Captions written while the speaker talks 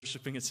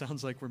worshiping. It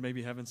sounds like we're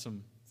maybe having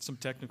some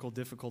technical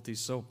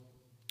difficulties. So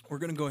we're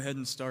going to go ahead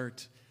and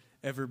start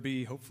Ever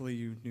Be. Hopefully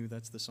you knew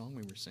that's the song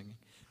we were singing.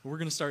 But we're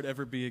going to start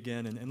Ever Be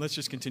again, and let's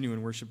just continue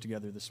in worship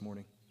together this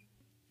morning.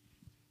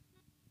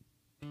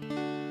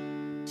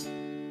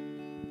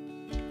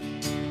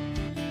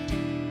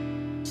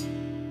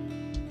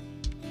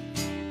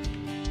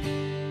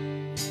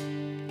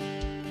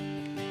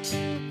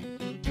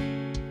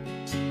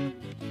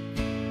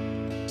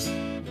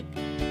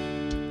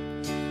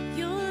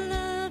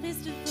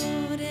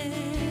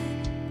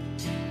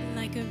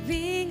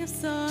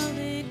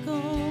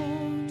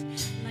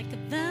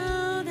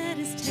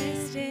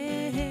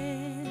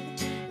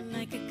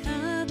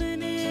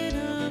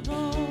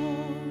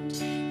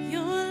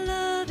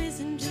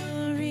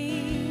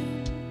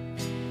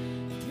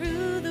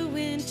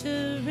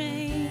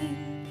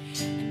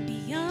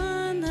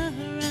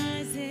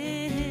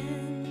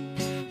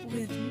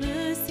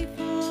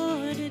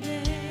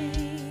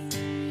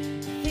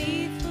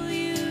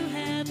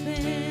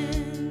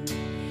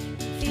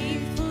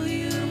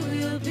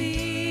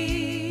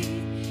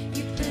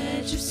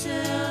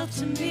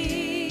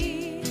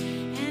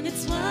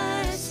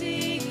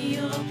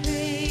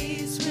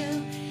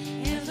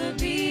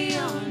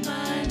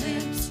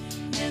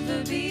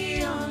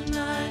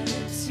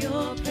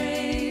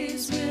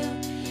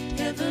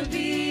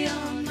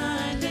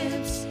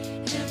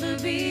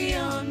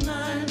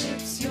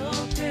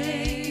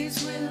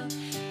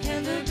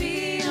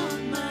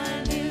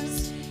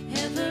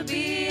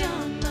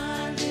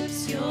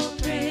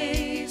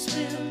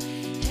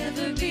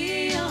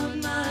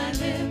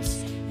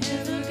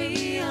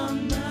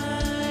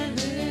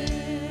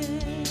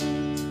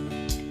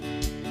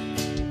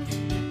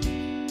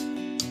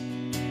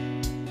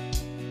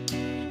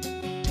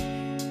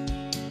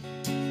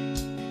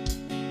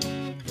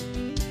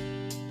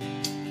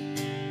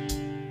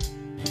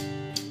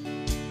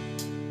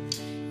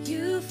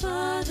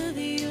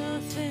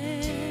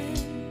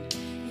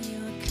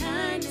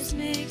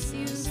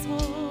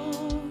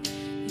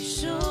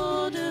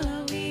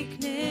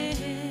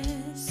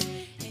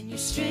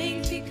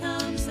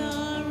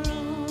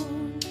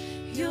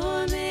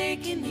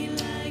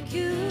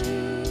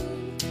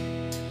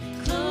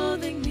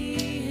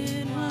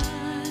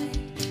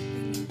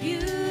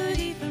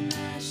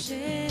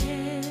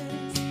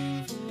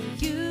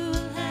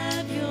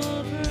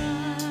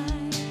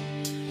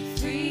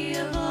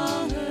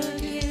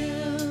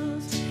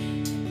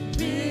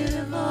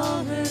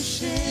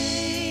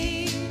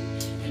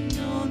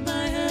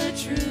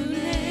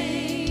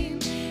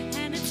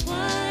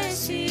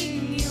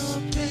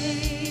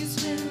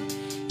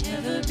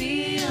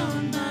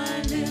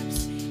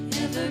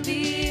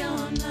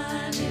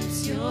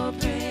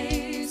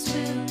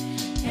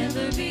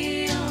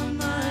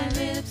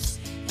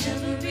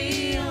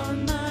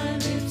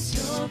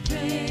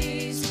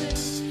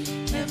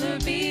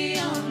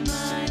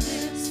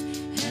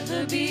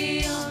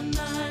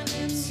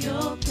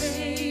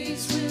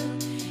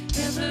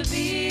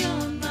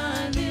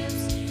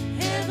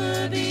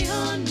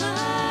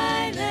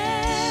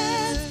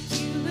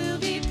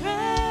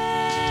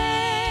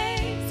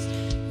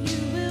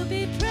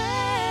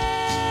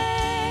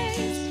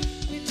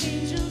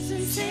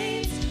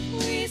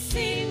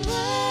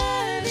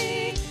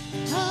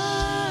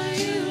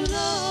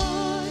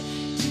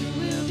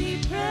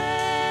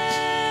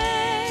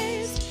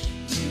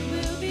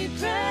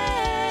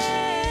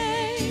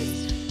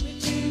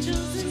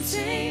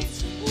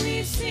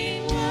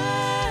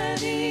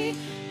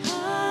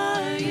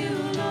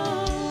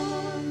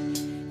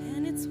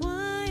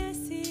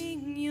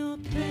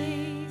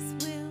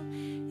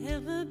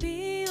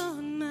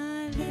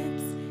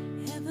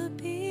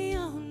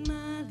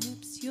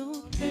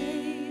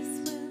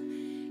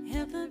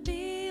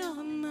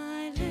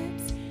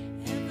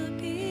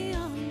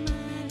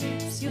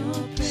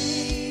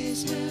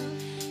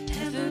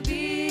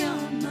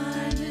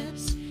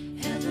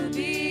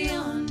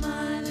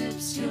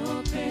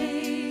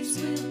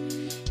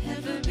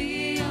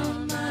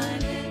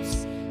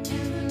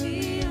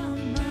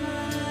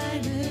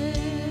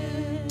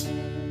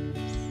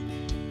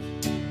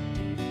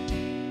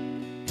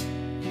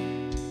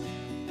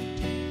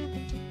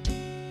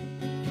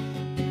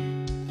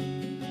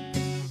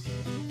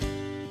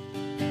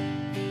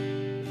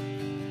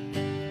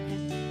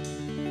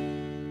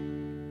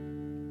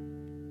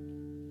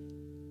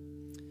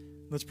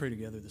 Let's pray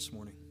together this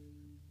morning.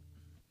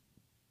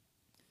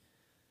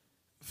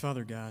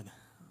 Father God,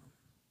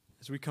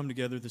 as we come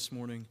together this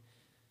morning,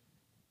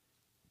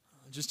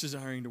 just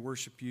desiring to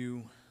worship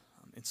you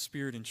in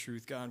spirit and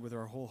truth, God, with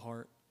our whole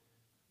heart,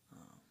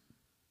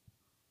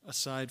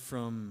 aside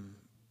from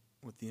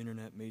what the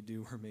internet may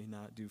do or may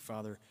not do,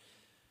 Father,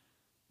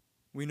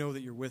 we know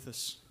that you're with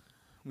us.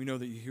 We know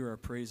that you hear our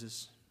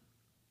praises.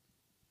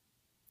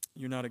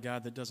 You're not a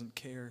God that doesn't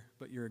care,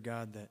 but you're a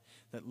God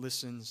that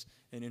listens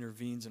and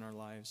intervenes in our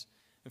lives.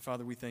 And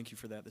Father, we thank you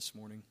for that this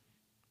morning.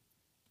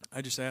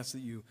 I just ask that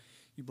you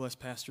bless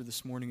Pastor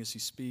this morning as he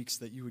speaks,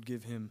 that you would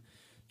give him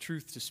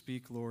truth to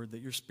speak, Lord,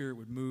 that your Spirit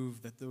would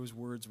move, that those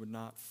words would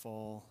not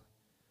fall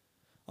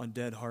on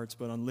dead hearts,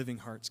 but on living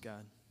hearts,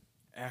 God,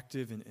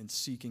 active and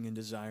seeking and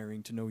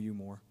desiring to know you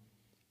more.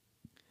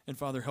 And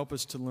Father, help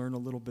us to learn a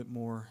little bit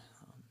more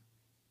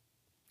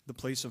the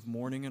place of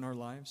mourning in our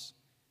lives,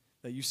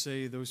 that you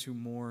say those who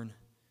mourn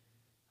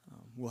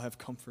will have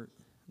comfort.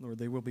 Lord,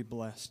 they will be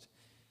blessed.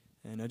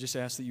 And I just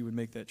ask that you would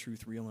make that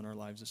truth real in our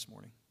lives this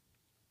morning.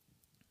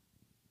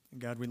 And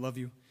God, we love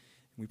you,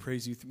 and we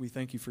praise you. We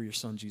thank you for your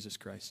Son, Jesus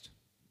Christ.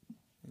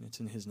 And it's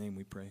in his name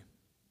we pray.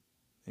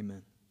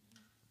 Amen.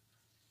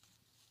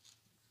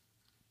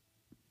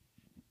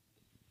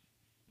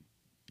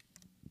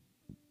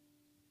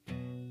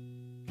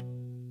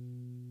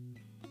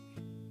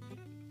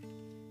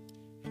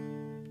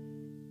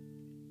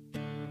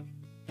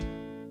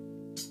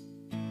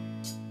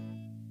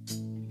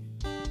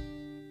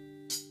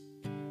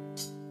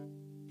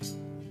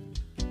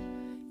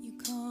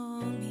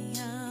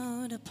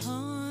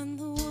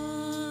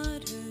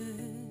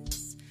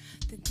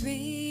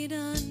 Great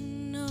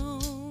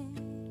unknown,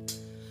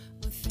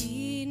 where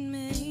feet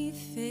may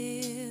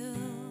fail,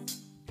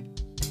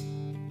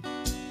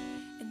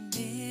 and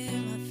there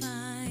I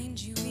find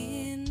you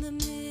in the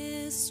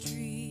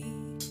mystery,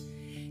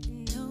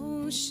 in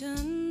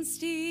oceans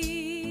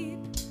deep,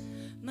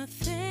 my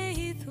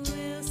faith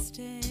will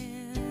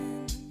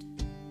stand,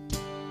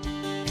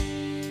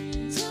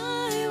 and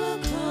I will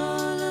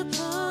call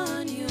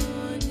upon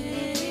your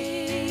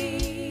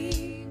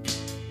name,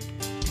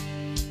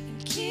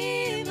 and keep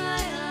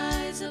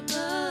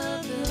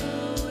above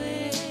the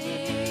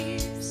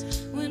waves.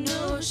 When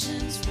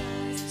oceans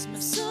rise, my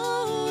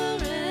soul will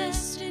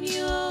rest in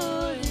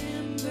your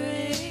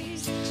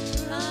embrace.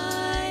 For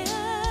I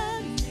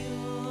am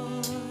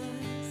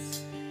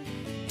yours,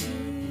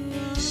 you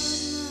are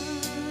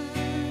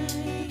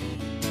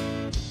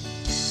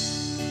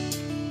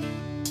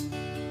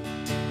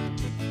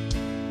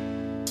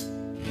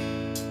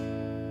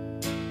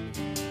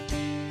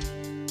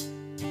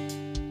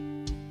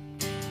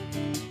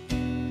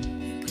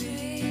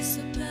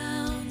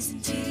abounds in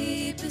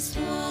deepest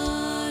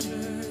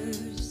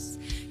waters.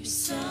 Your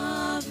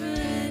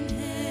sovereign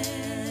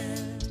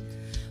hand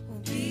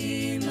will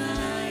be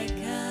my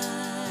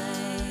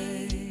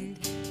guide.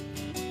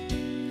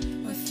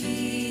 Where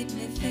feet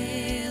may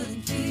fail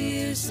and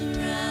fear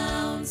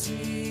surrounds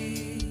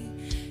me,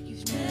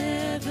 you've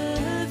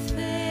never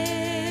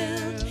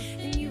failed,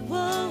 and you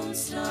won't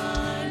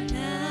start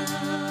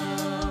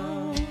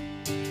now.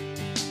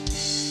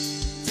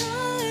 And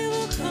I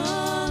will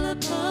call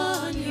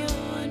upon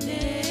your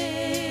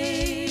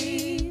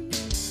name,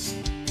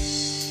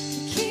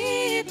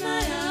 keep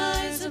my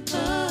eyes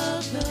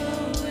above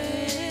the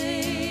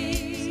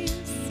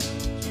waves.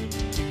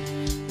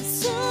 My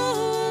soul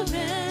will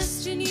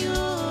rest in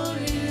your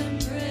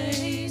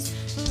embrace,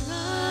 for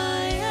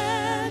I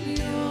am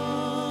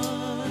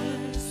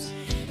yours,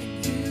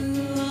 and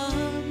you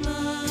are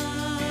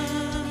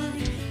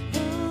mine.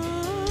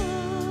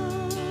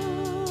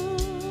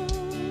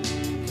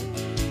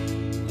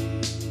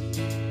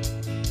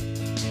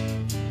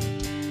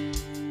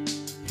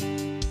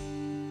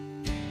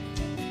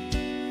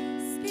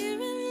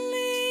 Spirit,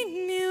 lead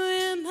me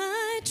where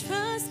my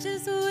trust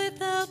is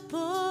without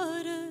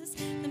borders.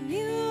 Let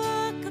me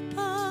walk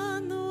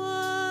upon the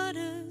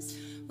waters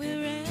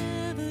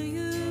wherever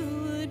you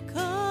would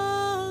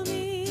call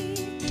me.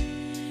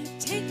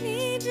 Take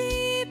me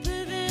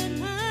deeper than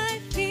my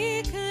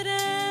feet could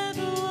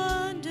ever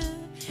wander,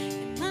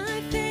 and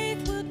my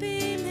faith will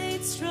be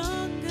made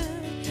stronger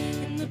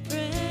in the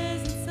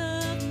presence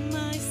of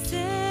my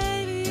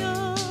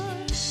Savior.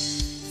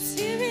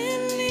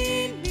 Spirit,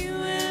 lead me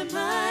where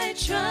my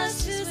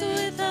trust is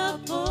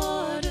without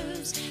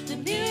borders. Let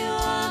me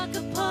walk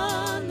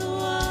upon the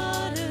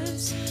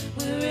waters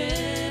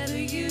wherever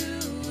you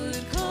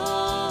would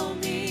call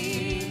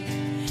me.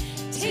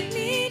 Take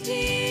me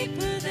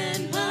deeper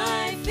than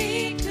my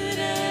feet could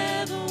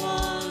ever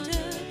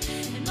wander,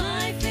 and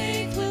my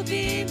faith will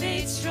be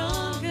made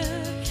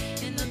stronger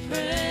in the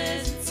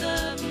presence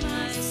of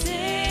my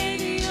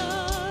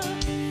Savior.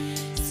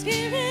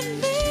 Spirit,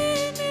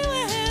 lead me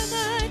where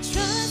my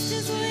trust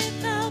is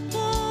without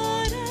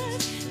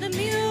borders. Let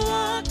me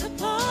walk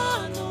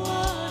upon the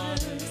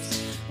waters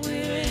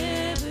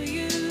wherever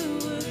you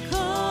would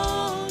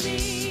call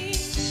me.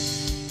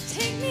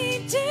 Take me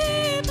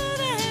deeper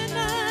than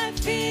my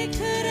feet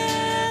could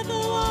ever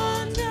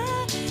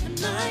wander, and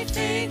my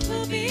faith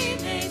will be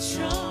made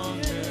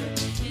stronger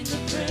in the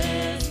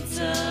presence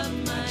of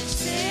my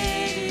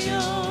Savior.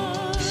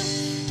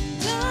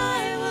 And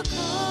I will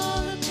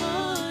call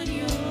upon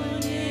your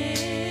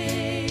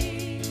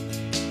name,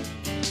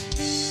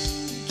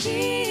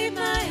 keep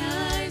my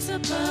eyes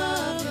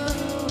above the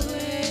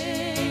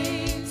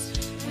waves.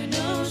 When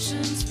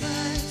oceans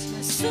rise,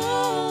 my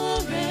soul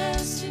will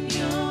rest in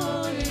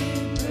your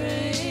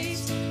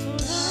embrace. For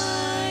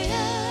I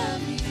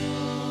am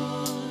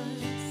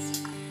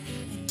yours,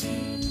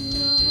 and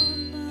you are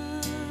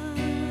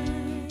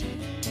mine.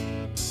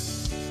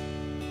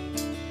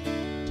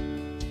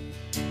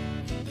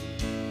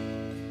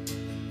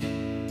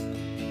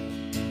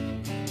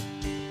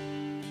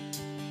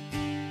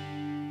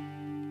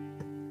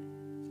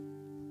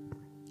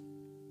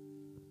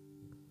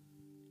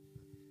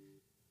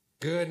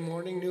 Good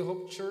morning, New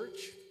Hope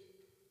Church.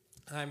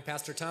 I'm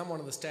Pastor Tom,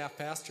 one of the staff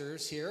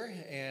pastors here,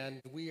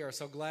 and we are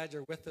so glad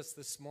you're with us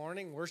this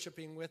morning,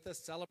 worshiping with us,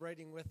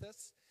 celebrating with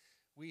us.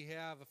 We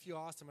have a few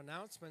awesome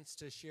announcements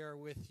to share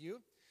with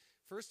you.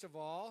 First of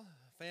all,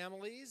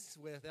 families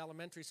with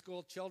elementary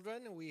school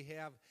children, we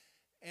have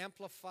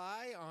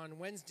Amplify on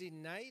Wednesday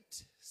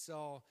night,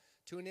 so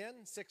tune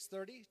in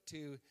 6:30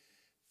 to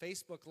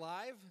Facebook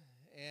Live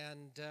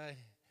and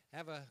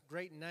have a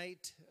great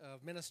night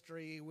of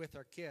ministry with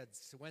our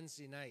kids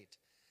Wednesday night.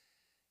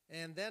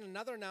 And then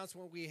another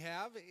announcement we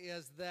have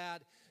is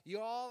that you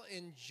all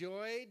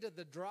enjoyed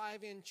the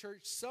drive-in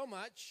church so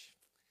much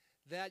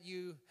that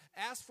you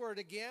asked for it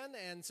again,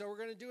 and so we're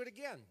going to do it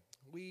again.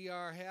 We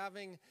are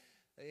having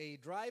a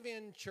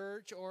drive-in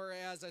church, or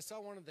as I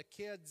saw one of the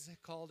kids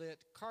called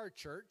it, car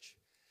church.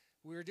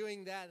 We're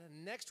doing that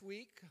next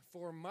week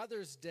for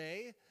Mother's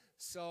Day,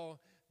 so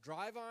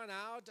drive on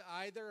out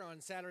either on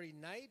Saturday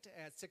night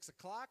at 6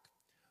 o'clock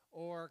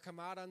or come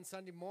out on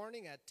Sunday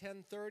morning at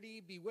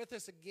 10:30. Be with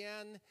us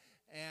again,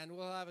 and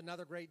we'll have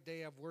another great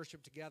day of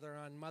worship together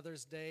on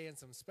Mother's Day and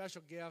some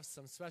special gifts,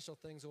 some special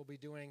things we'll be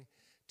doing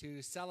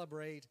to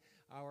celebrate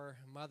our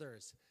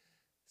mothers.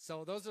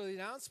 So those are the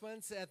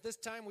announcements. At this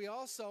time, we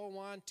also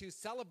want to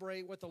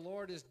celebrate what the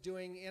Lord is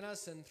doing in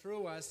us and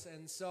through us.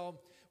 And so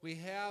we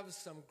have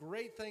some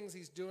great things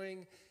He's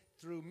doing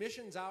through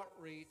missions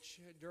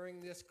outreach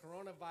during this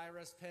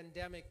coronavirus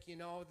pandemic. You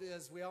know,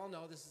 as we all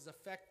know, this is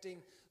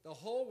affecting the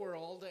whole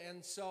world.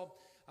 And so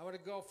I want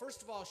to go,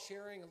 first of all,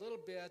 sharing a little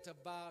bit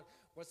about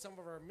what some of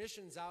our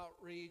missions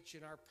outreach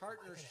and our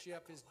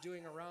partnership is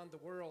doing around the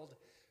world.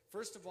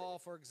 First of all,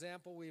 for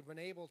example, we've been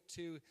able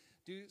to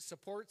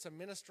support some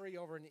ministry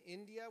over in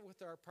India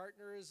with our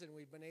partners, and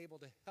we've been able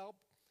to help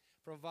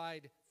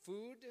provide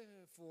food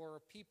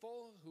for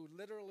people who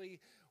literally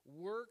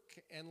work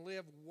and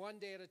live one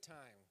day at a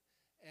time.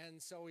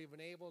 And so we've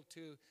been able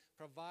to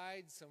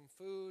provide some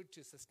food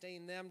to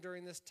sustain them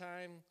during this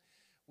time.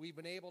 We've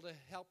been able to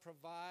help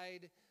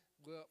provide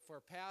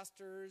for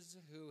pastors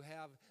who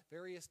have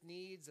various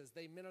needs as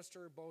they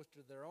minister both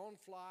to their own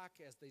flock,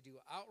 as they do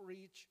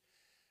outreach.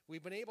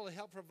 We've been able to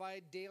help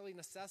provide daily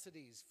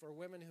necessities for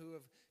women who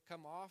have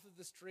come off of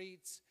the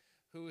streets,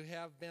 who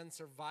have been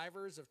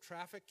survivors of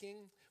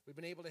trafficking. We've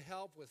been able to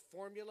help with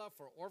formula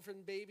for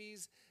orphan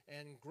babies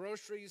and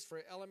groceries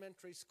for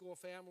elementary school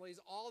families,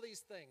 all these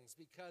things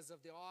because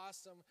of the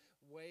awesome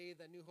way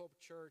that New Hope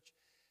Church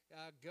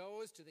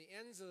goes to the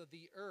ends of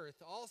the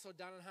earth. Also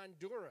down in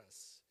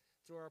Honduras,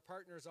 through our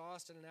partners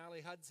Austin and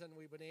Allie Hudson,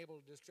 we've been able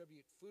to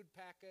distribute food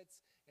packets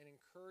and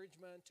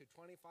encouragement to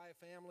 25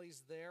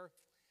 families there.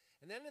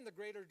 And then in the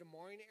greater Des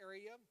Moines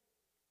area,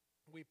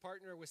 we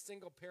partner with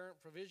Single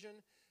Parent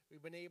Provision.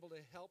 We've been able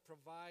to help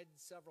provide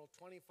several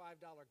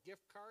 $25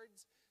 gift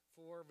cards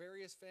for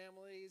various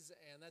families,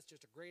 and that's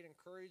just a great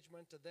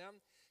encouragement to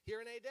them. Here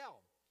in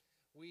Adel,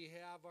 we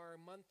have our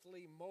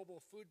monthly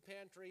mobile food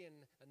pantry,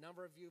 and a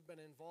number of you have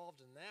been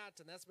involved in that,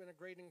 and that's been a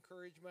great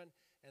encouragement.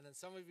 And then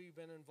some of you have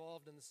been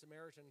involved in the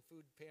Samaritan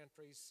food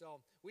pantries.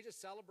 So we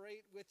just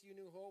celebrate with you,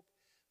 New Hope,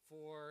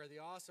 for the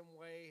awesome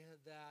way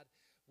that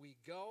we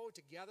go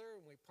together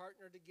and we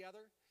partner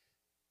together.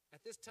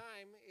 At this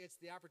time, it's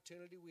the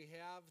opportunity we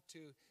have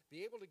to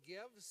be able to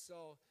give,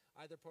 so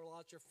either pull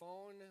out your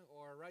phone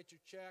or write your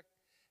check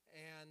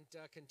and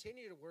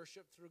continue to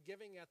worship through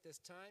giving at this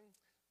time.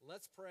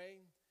 Let's pray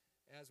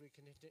as we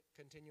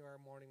continue our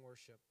morning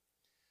worship.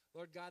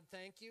 Lord God,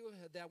 thank you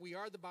that we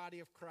are the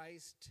body of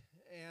Christ,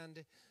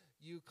 and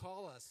you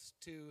call us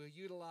to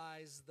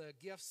utilize the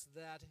gifts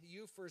that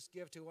you first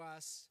give to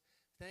us.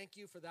 Thank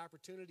you for the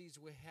opportunities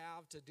we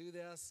have to do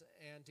this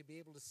and to be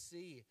able to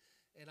see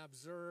and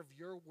observe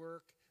your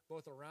work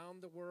both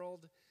around the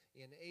world,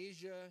 in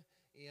Asia,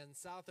 in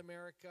South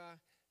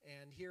America,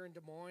 and here in Des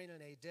Moines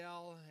and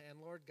Adel.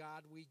 And Lord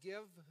God, we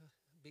give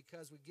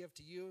because we give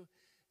to you,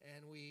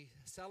 and we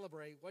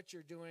celebrate what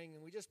you're doing,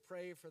 and we just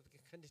pray for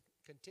the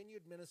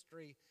continued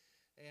ministry,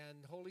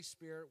 and Holy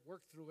Spirit,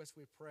 work through us,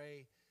 we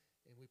pray,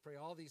 and we pray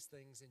all these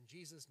things in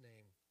Jesus'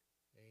 name.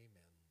 Amen.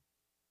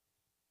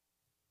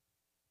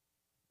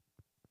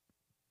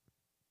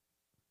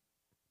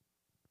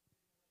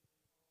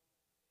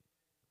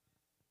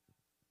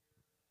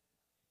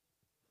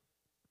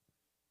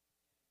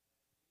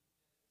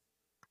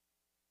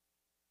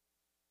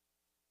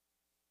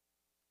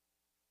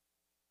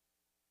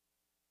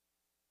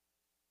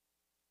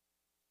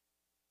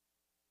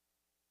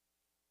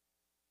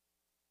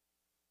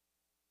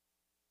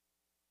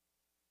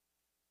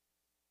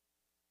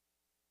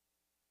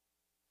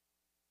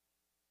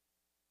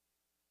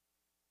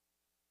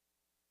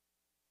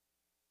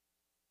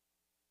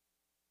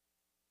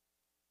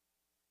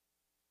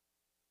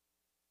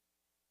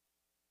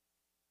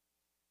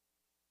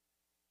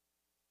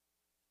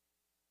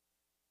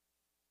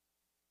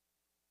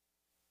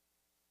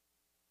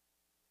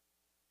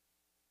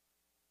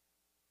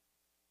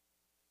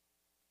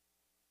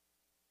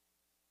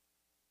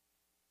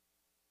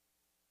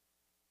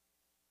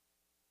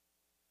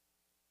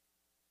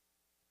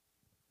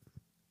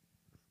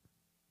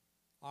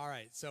 All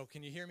right, so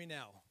can you hear me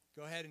now?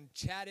 Go ahead and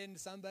chat into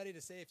somebody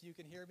to say if you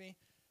can hear me.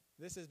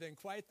 This has been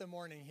quite the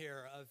morning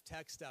here of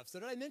tech stuff. So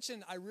did I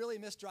mention I really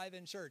miss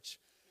drive-in church?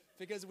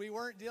 Because we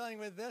weren't dealing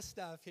with this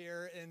stuff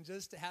here and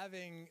just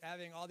having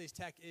all these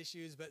tech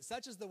issues, but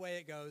such is the way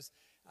it goes.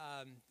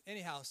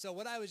 Anyhow, so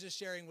what I was just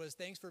sharing was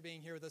thanks for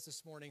being here with us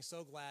this morning.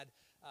 So glad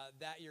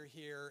that you're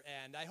here,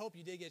 and I hope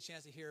you did get a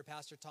chance to hear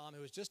Pastor Tom,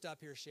 who was just up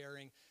here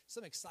sharing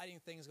some exciting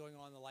things going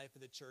on in the life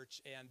of the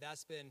church, and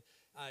that's been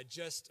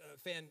just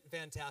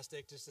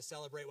fantastic just to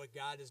celebrate what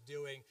God is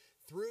doing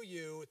through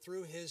you,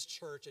 through his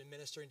church, and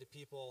ministering to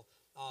people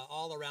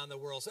all around the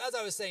world. So as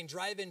I was saying,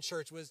 Drive-In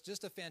Church was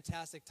just a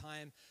fantastic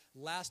time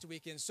last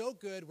weekend. So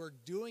good. We're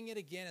doing it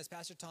again, as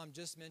Pastor Tom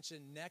just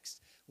mentioned,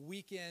 next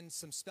weekend.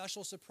 Some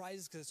special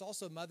surprises because it's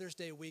also Mother's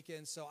Day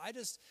weekend. So I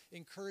just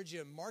encourage you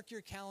to mark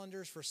your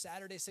calendars for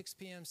Saturday, 6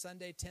 p.m.,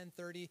 Sunday,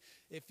 10:30.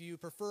 If you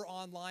prefer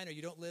online or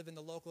you don't live in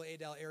the local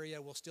Adel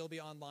area, we'll still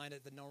be online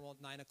at the normal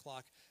 9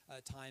 o'clock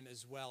time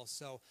as well.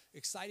 So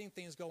exciting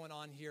things going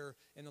on here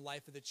in the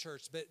life of the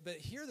church. But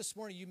here this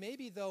morning, you may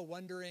be, though,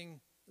 wondering,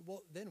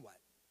 well, then what?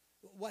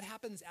 What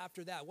happens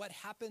after that? What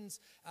happens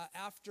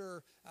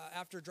after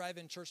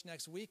Drive-In Church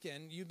next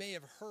weekend? You may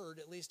have heard,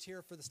 at least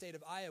here for the state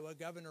of Iowa,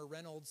 Governor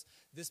Reynolds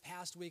this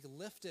past week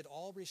lifted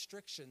all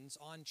restrictions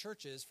on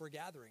churches for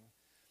gathering.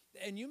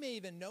 And you may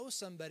even know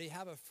somebody,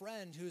 have a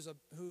friend who's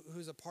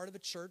a part of a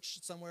church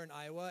somewhere in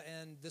Iowa,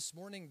 and this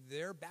morning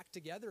they're back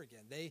together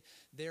again.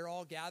 They're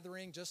all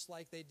gathering just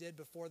like they did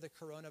before the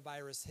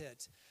coronavirus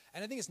hit.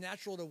 And I think it's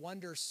natural to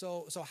wonder,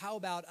 so how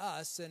about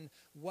us, and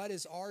what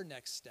is our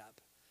next step?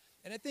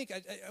 And I think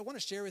I want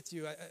to share with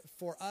you,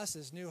 for us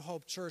as New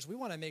Hope Church, we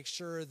want to make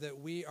sure that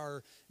we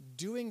are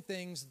doing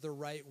things the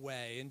right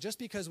way. And just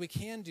because we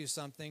can do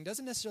something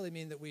doesn't necessarily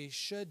mean that we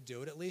should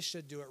do it, at least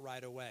should do it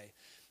right away.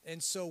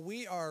 And so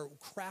we are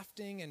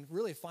crafting and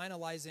really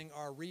finalizing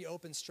our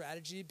reopen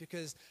strategy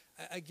because,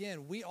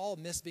 again, we all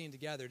miss being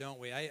together, don't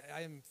we? I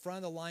am front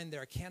of the line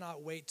there. I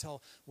cannot wait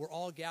till we're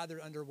all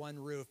gathered under one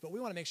roof. But we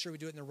want to make sure we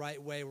do it in the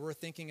right way. We're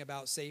thinking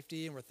about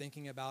safety, and we're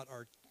thinking about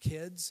our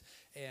kids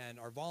and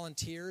our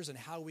volunteers and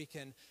how we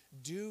can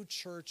do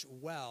church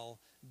well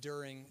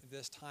during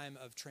this time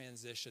of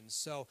transition.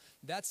 So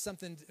that's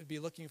something to be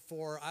looking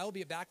for. I will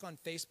be back on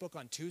Facebook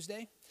on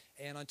Tuesday.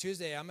 And on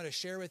Tuesday, I'm going to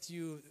share with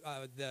you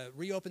the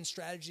reopen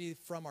strategy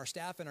from our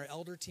staff and our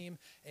elder team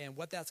and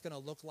what that's going to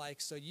look like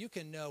so you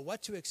can know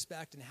what to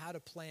expect and how to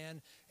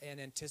plan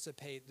and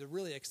anticipate the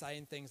really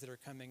exciting things that are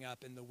coming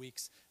up in the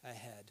weeks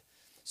ahead.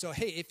 So,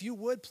 hey, if you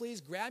would, please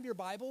grab your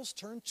Bibles,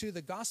 turn to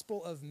the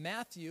Gospel of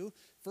Matthew,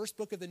 first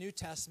book of the New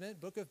Testament,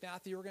 book of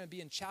Matthew. We're going to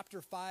be in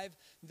chapter 5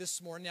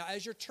 this morning. Now,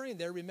 as you're turning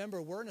there, remember,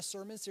 we're in a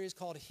sermon series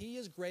called He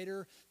is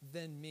Greater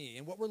Than Me.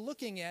 And what we're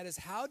looking at is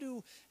how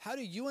do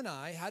you and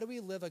I, how do we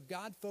live a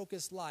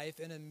God-focused life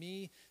in a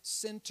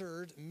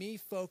me-centered,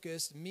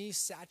 me-focused,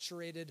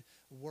 me-saturated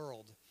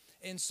world?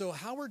 And so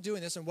how we're doing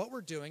this and what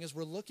we're doing is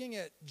we're looking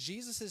at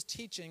Jesus'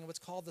 teaching, what's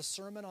called the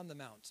Sermon on the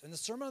Mount. And the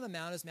Sermon on the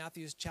Mount is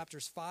Matthew's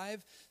chapters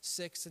 5,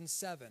 6, and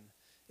 7.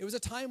 It was a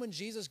time when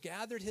Jesus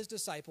gathered his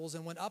disciples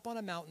and went up on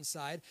a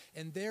mountainside,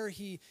 and there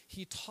he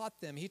taught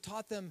them. He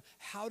taught them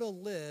how to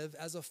live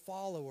as a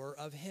follower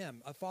of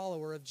him, a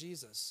follower of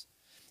Jesus.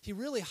 He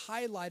really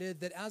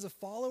highlighted that as a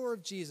follower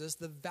of Jesus,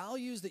 the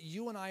values that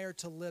you and I are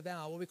to live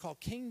out, what we call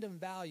kingdom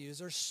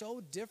values, are so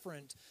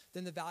different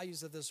than the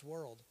values of this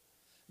world.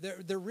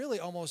 They're really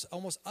almost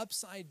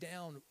upside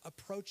down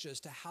approaches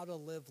to how to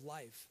live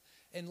life.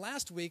 And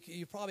last week,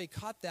 you probably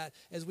caught that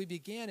as we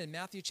began in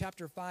Matthew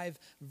chapter 5,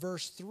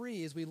 verse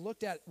 3, as we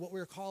looked at what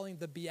we were calling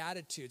the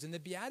Beatitudes. And the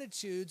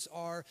Beatitudes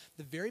are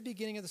the very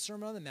beginning of the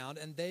Sermon on the Mount,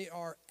 and they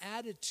are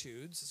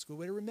attitudes, it's a good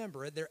way to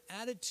remember it, they're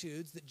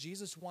attitudes that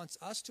Jesus wants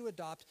us to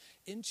adopt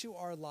into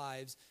our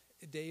lives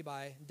day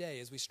by day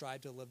as we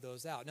strive to live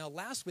those out. Now,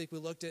 last week we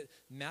looked at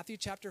Matthew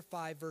chapter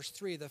 5, verse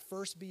 3, the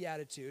first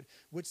beatitude,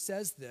 which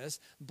says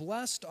this: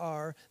 "Blessed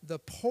are the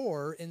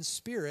poor in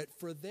spirit,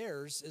 for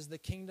theirs is the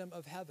kingdom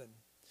of heaven."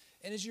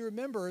 And as you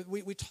remember,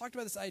 we talked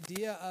about this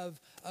idea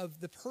of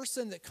the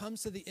person that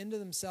comes to the end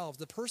of themselves,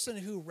 the person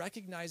who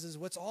recognizes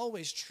what's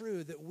always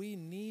true, that we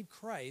need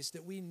Christ,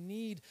 that we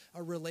need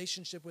a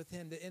relationship with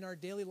him, that in our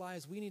daily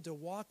lives we need to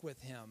walk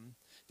with him,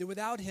 that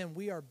without him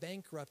we are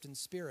bankrupt in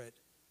spirit.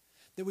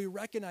 That we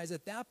recognize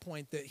at that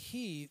point that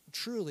he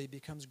truly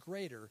becomes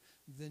greater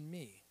than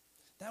me.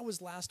 That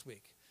was last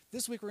week.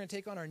 This week we're going to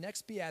take on our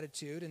next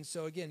beatitude. And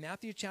so again,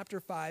 Matthew chapter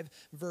 5,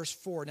 verse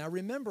 4. Now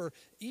remember,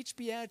 each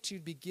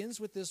beatitude begins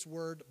with this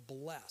word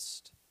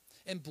blessed.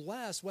 And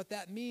blessed, what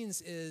that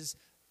means is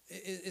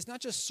it's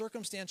not just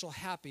circumstantial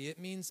happy. It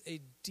means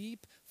a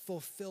deep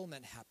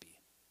fulfillment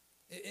happy.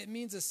 It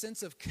means a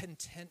sense of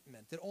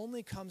contentment that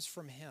only comes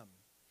from him.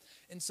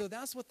 And so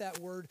that's what that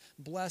word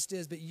blessed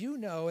is. But you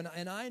know,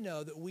 and I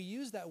know that we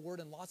use that word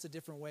in lots of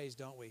different ways,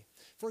 don't we?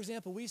 For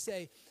example, we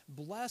say,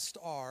 blessed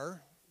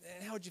are,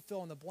 and how would you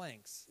fill in the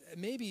blanks?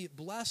 Maybe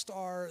blessed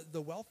are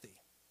the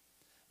wealthy.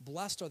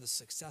 Blessed are the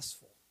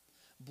successful.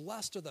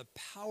 Blessed are the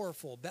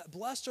powerful.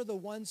 Blessed are the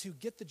ones who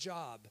get the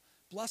job.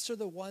 Blessed are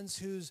the ones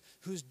whose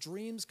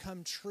dreams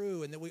come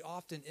true and that we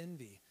often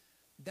envy.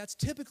 That's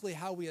typically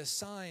how we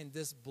assign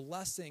this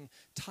blessing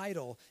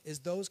title, is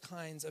those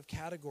kinds of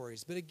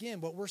categories. But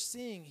again, what we're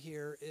seeing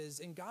here is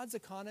in God's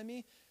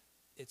economy,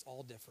 it's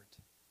all different.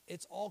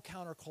 It's all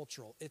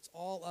countercultural. It's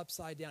all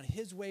upside down.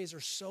 His ways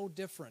are so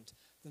different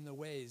than the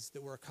ways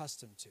that we're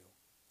accustomed to.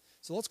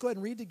 So let's go ahead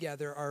and read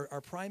together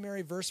our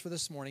primary verse for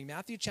this morning,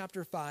 Matthew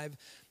chapter 5,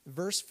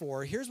 verse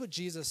 4. Here's what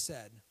Jesus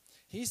said.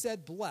 He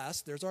said,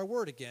 blessed, there's our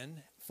word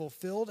again,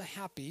 fulfilled,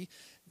 happy.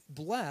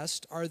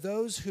 Blessed are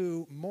those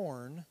who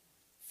mourn,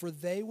 for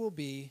they will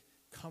be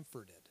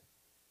comforted.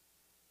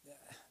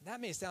 That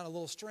may sound a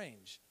little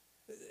strange.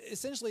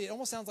 Essentially, it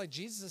almost sounds like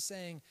Jesus is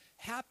saying,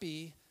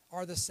 happy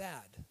are the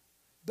sad.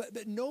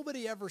 But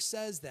nobody ever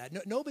says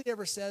that. Nobody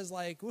ever says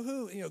like,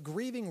 woohoo,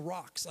 grieving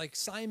rocks. Like,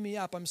 sign me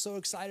up. I'm so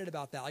excited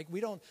about that. Like,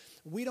 we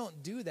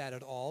don't do that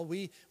at all.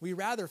 We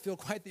rather feel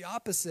quite the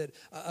opposite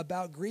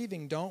about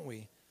grieving, don't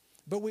we?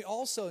 But we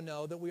also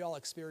know that we all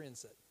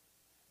experience it.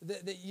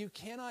 That you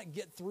cannot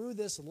get through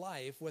this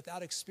life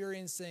without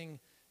experiencing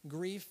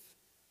grief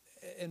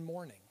and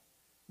mourning.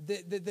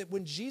 That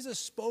when Jesus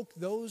spoke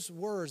those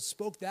words,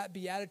 spoke that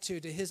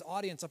beatitude to his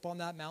audience up on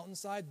that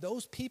mountainside,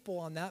 those people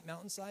on that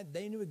mountainside,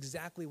 they knew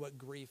exactly what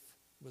grief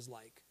was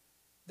like.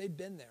 They'd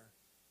been there.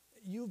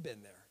 You've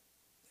been there.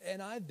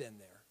 And I've been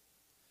there.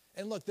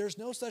 And look, there's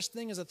no such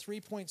thing as a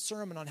 3-point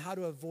sermon on how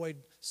to avoid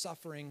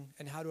suffering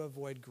and how to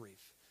avoid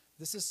grief.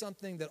 This is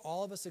something that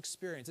all of us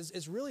experience.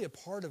 It's really a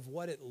part of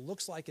what it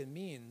looks like and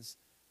means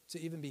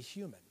to even be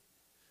human.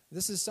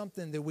 This is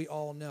something that we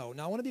all know.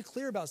 Now, I want to be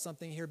clear about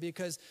something here,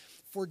 because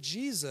for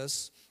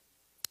Jesus,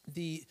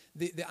 the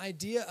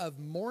idea of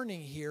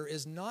mourning here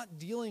is not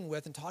dealing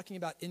with and talking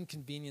about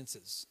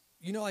inconveniences.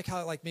 You know, like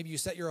how like maybe you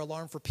set your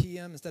alarm for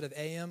PM instead of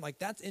AM? Like,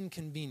 that's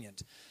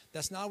inconvenient.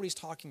 That's not what he's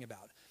talking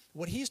about.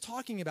 What he's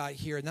talking about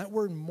here, and that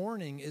word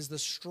mourning, is the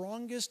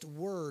strongest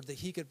word that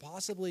he could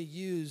possibly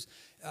use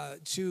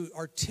to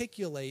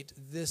articulate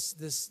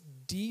this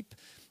deep,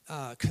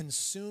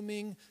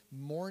 consuming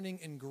mourning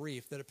and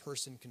grief that a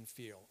person can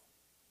feel.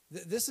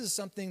 This is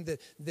something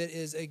that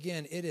is,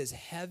 again, it is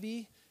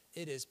heavy,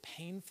 it is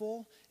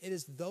painful, it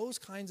is those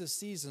kinds of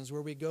seasons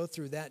where we go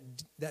through that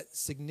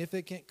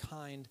significant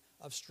kind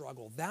of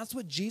struggle. That's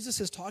what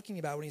Jesus is talking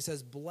about when he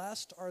says,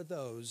 blessed are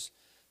those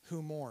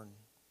who mourn.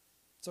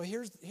 So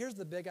here's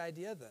the big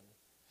idea then.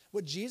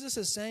 What Jesus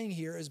is saying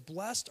here is,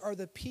 blessed are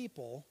the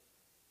people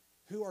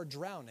who are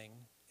drowning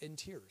in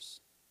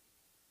tears.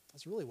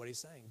 That's really what he's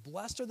saying.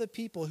 Blessed are the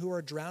people who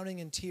are drowning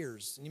in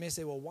tears. And you may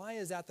say, well, why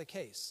is that the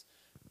case?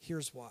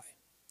 Here's why.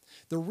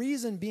 The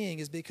reason being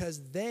is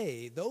because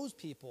those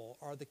people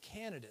are the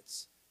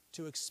candidates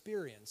to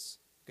experience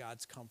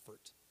God's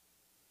comfort.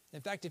 In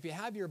fact, if you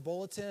have your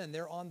bulletin and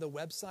they're on the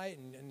website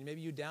and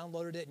maybe you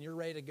downloaded it and you're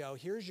ready to go,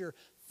 here's your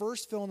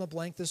first fill in the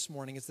blank this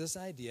morning. It's this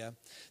idea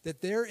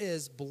that there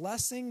is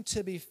blessing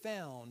to be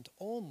found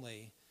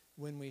only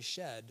when we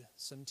shed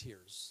some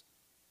tears.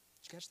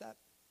 Did you catch that?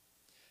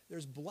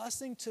 There's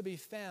blessing to be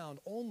found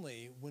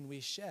only when we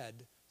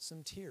shed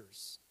some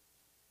tears.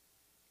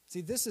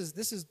 See, this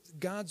is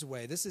God's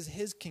way. This is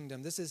his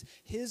kingdom. This is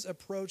his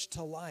approach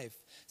to life.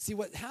 See,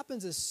 what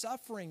happens is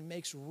suffering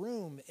makes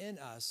room in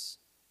us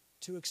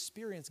to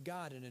experience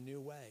God in a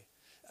new way.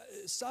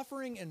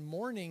 Suffering and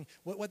mourning,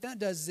 what that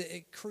does is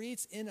it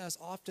creates in us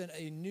often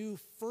a new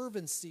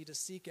fervency to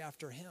seek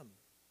after him.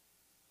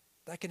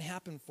 That can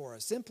happen for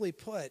us. Simply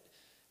put,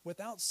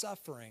 without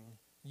suffering,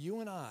 you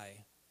and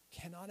I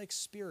cannot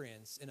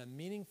experience in a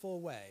meaningful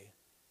way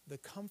the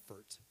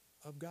comfort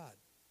of God.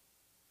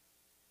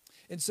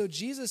 And so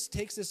Jesus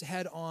takes this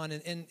head on,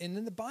 and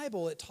in the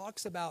Bible it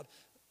talks about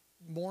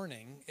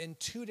mourning in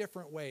two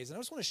different ways. And I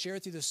just want to share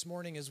with you this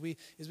morning as we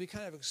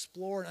kind of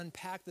explore and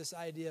unpack this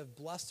idea of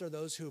blessed are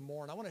those who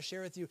mourn. I want to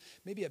share with you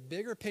maybe a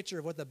bigger picture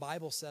of what the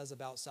Bible says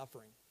about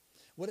suffering,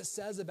 what it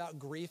says about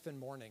grief and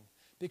mourning.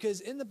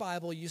 Because in the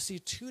Bible you see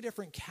two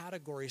different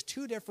categories,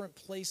 two different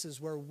places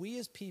where we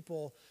as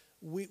people,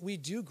 we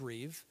do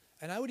grieve,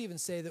 and I would even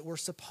say that we're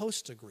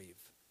supposed to grieve.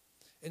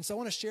 And so I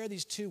want to share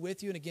these two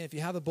with you. And again, if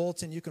you have a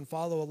bulletin, you can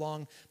follow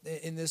along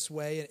in this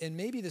way. And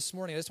maybe this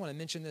morning, I just want to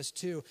mention this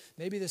too.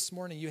 Maybe this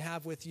morning you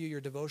have with you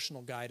your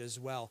devotional guide as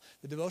well.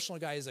 The devotional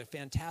guide is a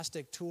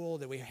fantastic tool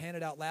that we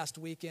handed out last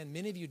weekend.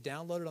 Many of you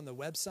downloaded on the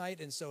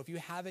website. And so if you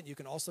haven't, you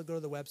can also go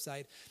to the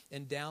website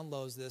and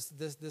download this.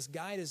 This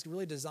guide is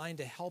really designed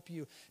to help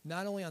you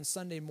not only on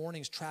Sunday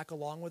mornings track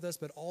along with us,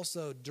 but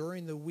also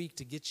during the week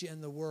to get you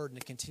in the Word and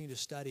to continue to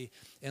study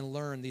and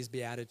learn these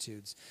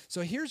Beatitudes.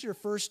 So here's your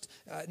first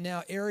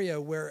now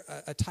area where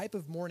a type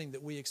of mourning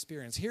that we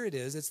experience. Here it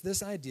is. It's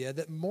this idea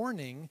that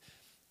mourning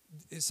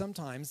is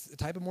sometimes, the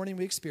type of mourning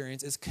we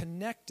experience is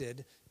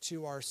connected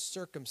to our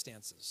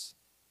circumstances.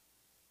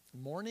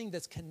 Mourning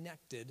that's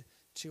connected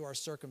to our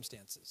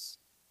circumstances.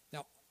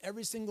 Now,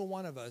 every single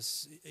one of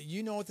us,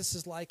 you know what this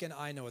is like, and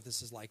I know what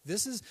this is like.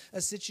 This is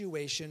a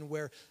situation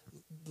where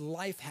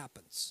life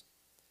happens.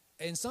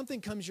 And something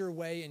comes your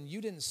way, and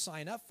you didn't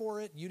sign up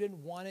for it, you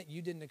didn't want it,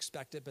 you didn't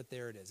expect it, but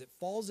there it is. It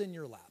falls in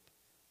your lap.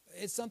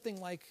 It's something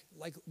like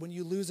when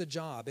you lose a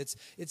job. It's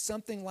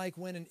something like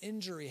when an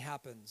injury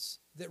happens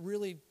that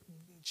really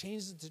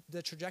changes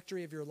the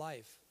trajectory of your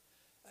life.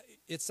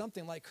 It's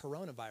something like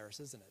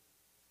coronavirus, isn't it?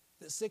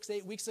 That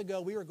 6-8 weeks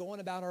ago, we were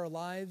going about our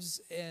lives,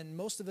 and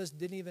most of us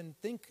didn't even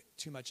think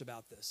too much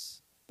about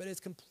this. But it's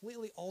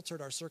completely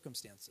altered our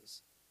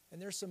circumstances.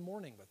 And there's some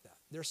mourning with that.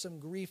 There's some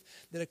grief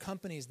that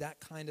accompanies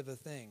that kind of a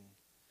thing.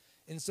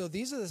 And so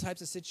these are the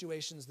types of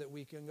situations that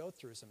we can go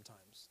through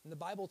sometimes. And the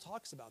Bible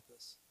talks about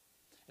this.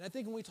 And I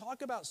think when we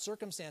talk about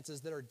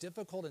circumstances that are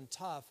difficult and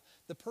tough,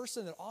 the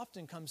person that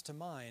often comes to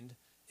mind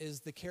is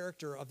the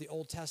character of the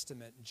Old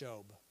Testament,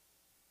 Job.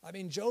 I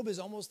mean, Job is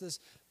almost this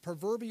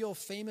proverbial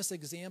famous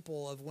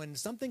example of when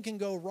something can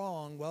go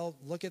wrong. Well,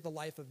 look at the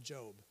life of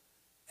Job.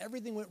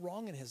 Everything went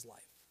wrong in his life.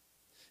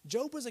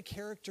 Job was a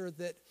character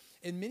that,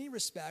 in many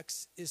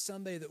respects, is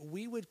somebody that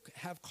we would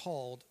have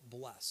called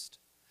blessed.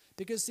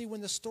 Because, see,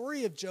 when the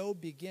story of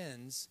Job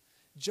begins,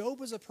 Job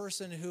was a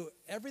person who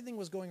everything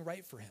was going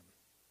right for him.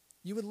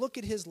 You would look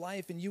at his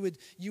life and you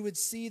would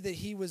see that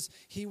he was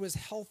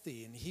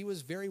healthy and he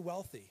was very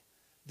wealthy.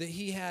 That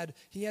he had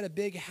a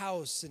big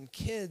house and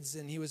kids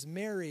and he was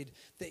married.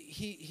 That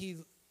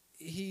he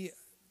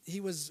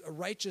was a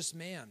righteous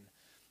man.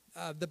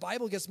 The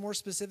Bible gets more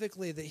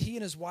specifically that he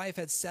and his wife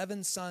had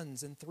 7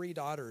 sons and 3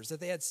 daughters. That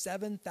they had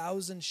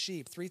 7,000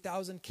 sheep,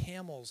 3,000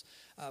 camels,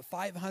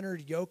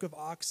 500 yoke of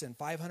oxen,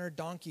 500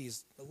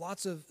 donkeys,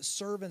 lots of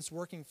servants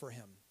working for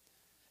him.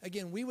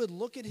 Again, we would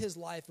look at his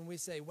life and we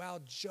say, wow,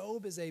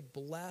 Job is a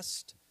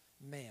blessed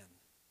man.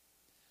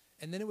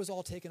 And then it was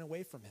all taken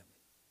away from him.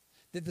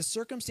 That the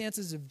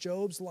circumstances of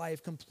Job's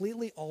life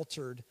completely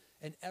altered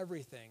and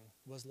everything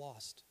was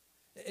lost.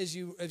 As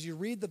you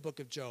read the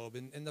book of Job,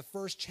 in the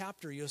first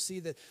chapter, you'll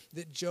see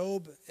that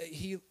Job,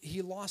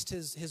 he lost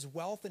his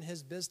wealth and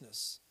his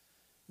business.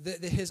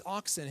 That his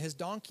oxen, his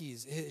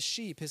donkeys, his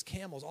sheep, his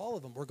camels, all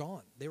of them were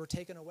gone. They were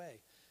taken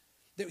away.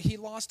 That he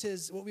lost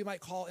his, what we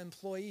might call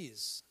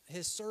employees,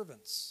 his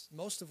servants,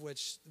 most of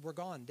which were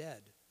gone,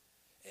 dead.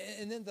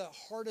 And then the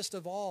hardest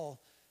of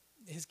all,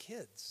 his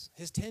kids,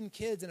 his 10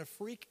 kids in a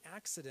freak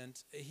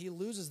accident, he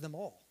loses them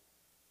all.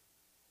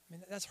 I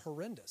mean, that's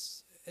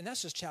horrendous. And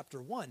that's just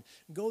chapter 1.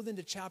 Go then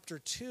to chapter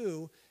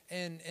 2,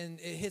 and it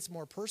hits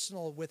more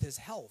personal with his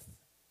health.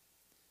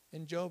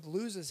 And Job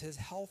loses his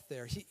health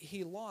there.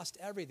 He lost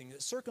everything.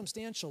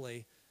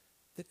 Circumstantially,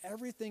 that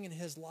everything in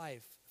his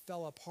life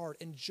fell apart.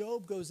 And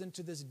Job goes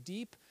into this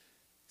deep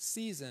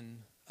season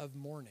of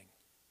mourning,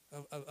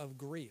 of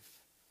grief.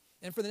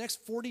 And for the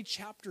next 40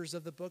 chapters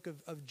of the book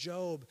of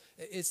Job,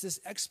 it's this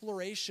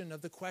exploration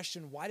of the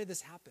question, why did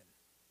this happen?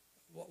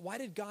 Why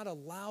did God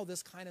allow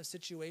this kind of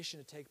situation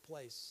to take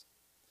place?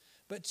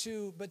 But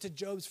to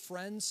Job's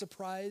friend's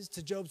surprise,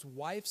 to Job's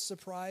wife's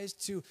surprise,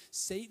 to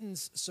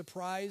Satan's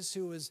surprise,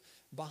 who was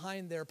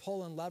behind there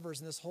pulling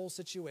levers in this whole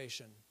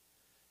situation,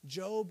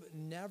 Job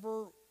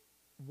never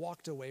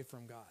walked away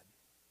from God.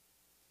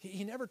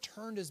 He never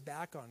turned his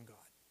back on God.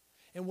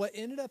 And what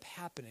ended up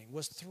happening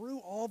was through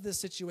all this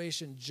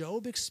situation,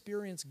 Job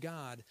experienced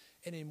God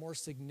in a more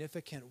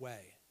significant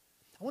way.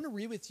 I want to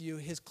read with you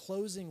his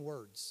closing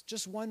words,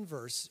 just one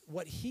verse,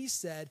 what he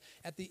said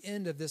at the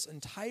end of this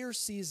entire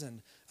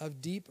season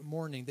of deep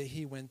mourning that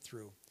he went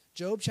through.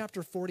 Job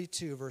chapter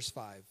 42, verse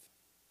 5.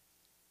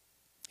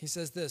 He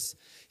says this,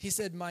 he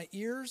said, "My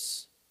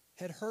ears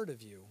had heard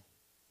of you,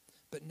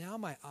 but now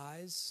my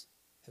eyes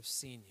have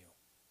seen you."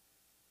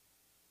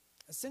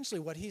 Essentially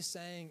what he's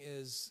saying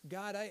is,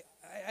 God,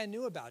 I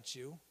knew about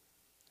you.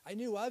 I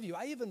knew of you.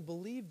 I even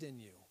believed in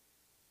you,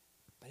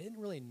 but I didn't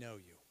really know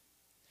you.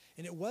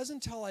 And it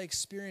wasn't until I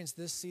experienced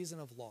this season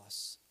of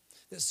loss,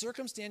 that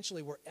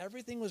circumstantially where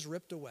everything was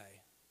ripped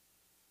away,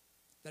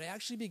 that I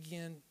actually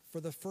began for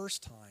the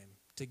first time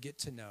to get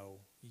to know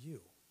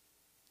you,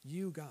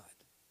 God.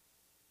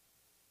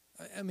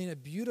 I mean, a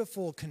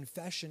beautiful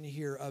confession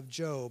here of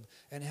Job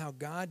and how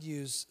God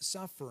used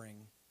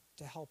suffering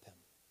to help him.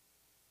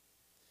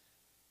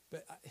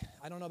 But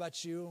I don't know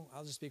about you.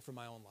 I'll just speak for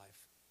my own life.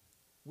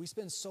 We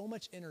spend so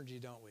much energy,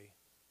 don't we,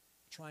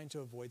 trying to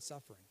avoid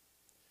suffering.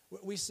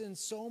 We spend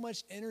so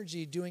much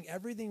energy doing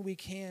everything we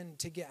can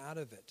to get out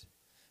of it.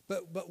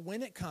 But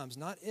when it comes,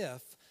 not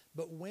if,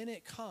 but when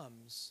it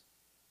comes,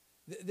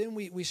 then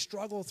we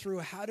struggle through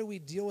how do we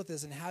deal with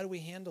this and how do we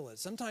handle it.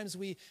 Sometimes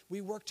we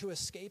work to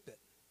escape it.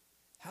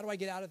 How do I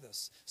get out of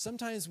this?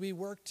 Sometimes we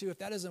work to, if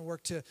that doesn't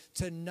work,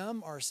 to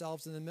numb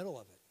ourselves in the middle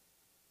of it.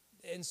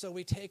 And so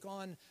we take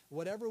on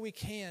whatever we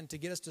can to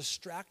get us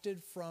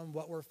distracted from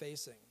what we're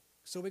facing.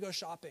 So we go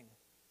shopping.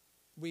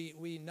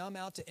 We numb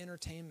out to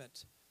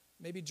entertainment,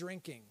 maybe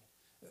drinking,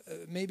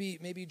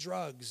 maybe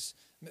drugs,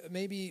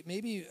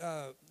 maybe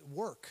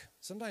work.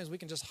 Sometimes we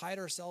can just hide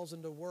ourselves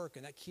into work,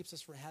 and that keeps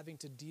us from having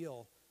to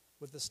deal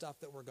with the stuff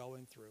that we're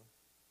going through.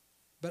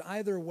 But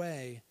either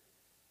way,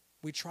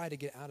 we try to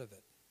get out of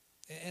it.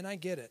 And I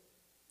get it.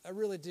 I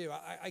really do.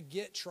 I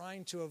get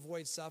trying to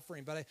avoid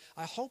suffering, but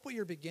I hope what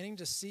you're beginning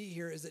to see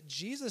here is that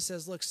Jesus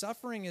says, look,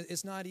 suffering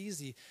is not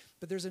easy,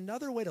 but there's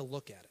another way to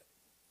look at it.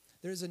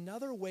 there's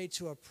another way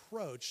to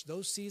approach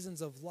those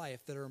seasons of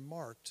life that are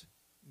marked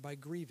by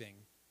grieving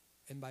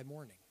and by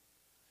mourning.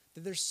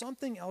 That there's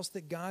something else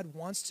that God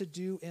wants to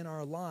do in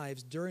our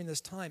lives during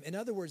this time. In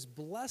other words,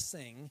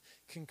 blessing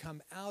can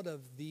come out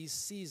of these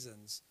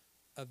seasons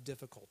of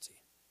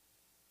difficulty.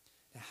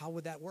 Now, how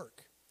would that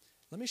work?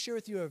 Let me share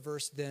with you a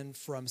verse then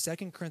from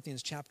 2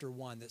 Corinthians chapter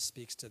 1 that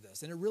speaks to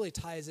this. And it really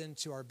ties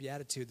into our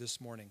beatitude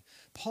this morning.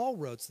 Paul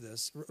wrote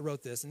this,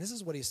 and this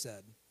is what he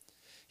said.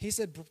 He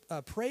said,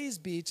 "Praise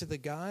be to the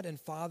God and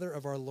Father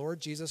of our Lord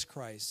Jesus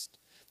Christ,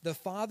 the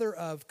Father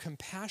of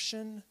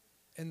compassion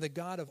and the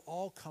God of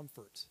all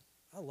comfort."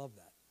 I love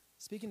that.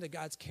 Speaking to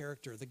God's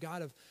character,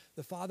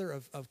 the Father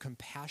of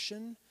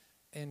compassion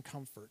and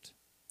comfort.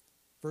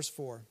 Verse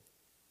 4.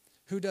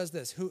 Who does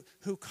this?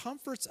 Who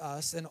comforts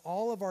us in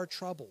all of our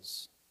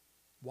troubles.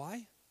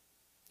 Why?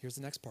 Here's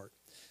the next part.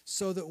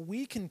 So that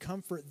we can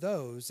comfort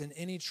those in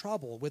any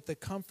trouble with the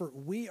comfort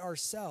we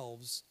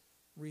ourselves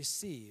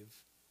receive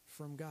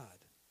from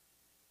God.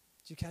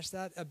 Did you catch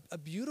that? A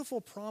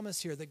beautiful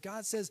promise here that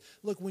God says,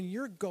 look, when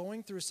you're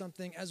going through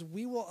something, as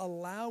we will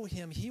allow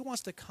him, he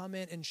wants to come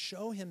in and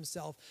show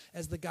himself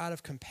as the God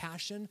of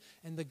compassion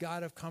and the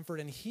God of comfort.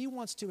 And he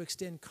wants to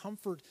extend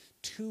comfort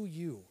to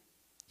you.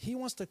 He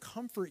wants to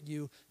comfort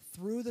you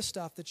through the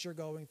stuff that you're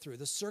going through,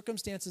 the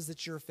circumstances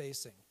that you're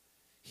facing.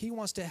 He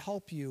wants to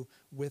help you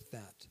with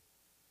that.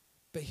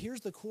 But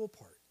here's the cool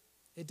part.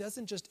 It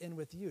doesn't just end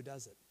with you,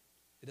 does it?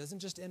 It doesn't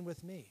just end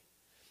with me.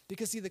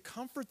 Because see, the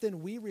comfort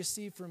then we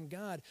receive from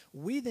God,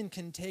 we then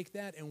can take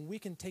that and we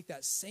can take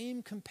that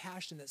same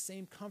compassion, that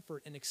same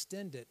comfort and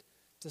extend it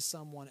to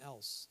someone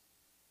else.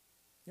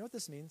 You know what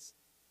this means?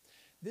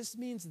 This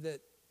means that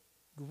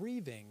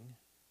grieving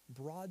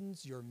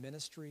broadens your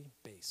ministry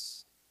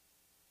base.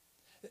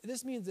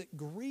 This means that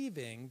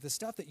grieving, the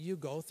stuff that you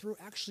go through,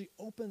 actually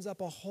opens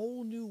up a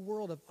whole new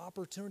world of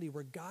opportunity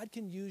where God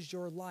can use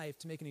your life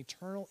to make an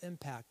eternal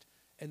impact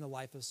in the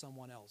life of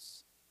someone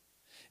else.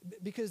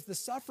 Because the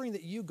suffering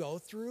that you go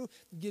through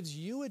gives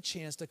you a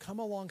chance to come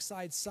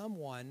alongside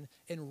someone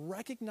and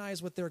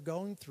recognize what they're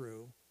going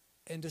through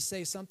and to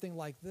say something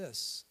like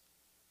this: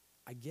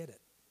 I get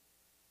it.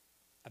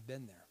 I've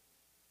been there.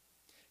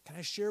 Can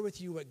I share with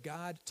you what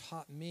God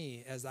taught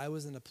me as I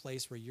was in a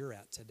place where you're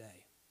at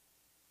today?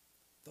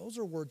 Those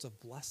are words of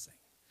blessing.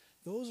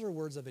 Those are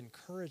words of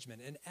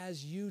encouragement. And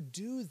as you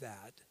do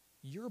that,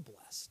 you're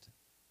blessed.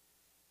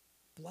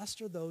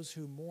 Blessed are those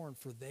who mourn,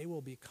 for they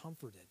will be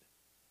comforted.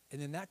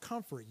 And in that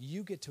comfort,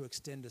 you get to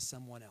extend to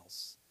someone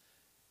else.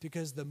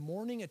 Because the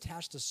mourning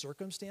attached to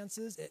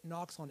circumstances, it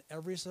knocks on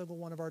every single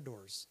one of our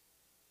doors.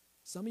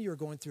 Some of you are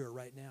going through it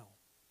right now.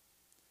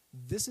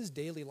 This is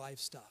daily life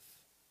stuff.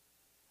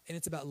 And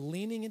it's about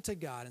leaning into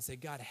God and say,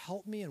 God,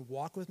 help me and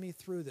walk with me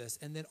through this.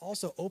 And then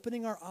also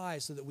opening our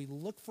eyes so that we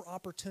look for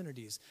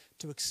opportunities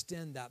to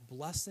extend that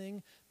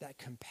blessing, that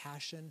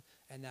compassion,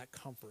 and that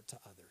comfort to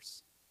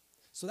others.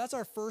 So that's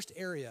our first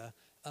area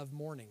of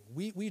mourning.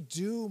 We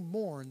do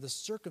mourn the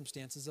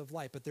circumstances of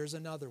life, but there's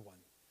another one.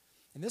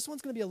 And this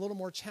one's going to be a little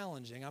more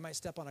challenging. I might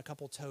step on a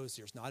couple toes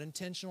here. It's not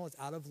intentional. It's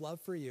out of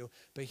love for you.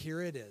 But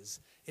here it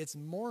is. It's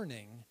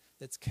mourning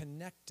that's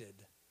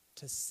connected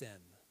to sin.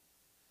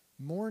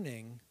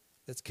 Mourning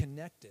that's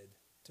connected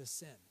to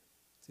sin.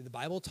 See, the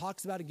Bible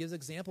talks about it, gives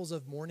examples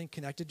of mourning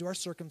connected to our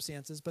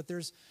circumstances, but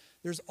there's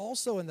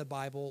also in the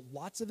Bible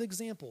lots of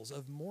examples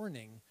of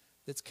mourning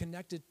that's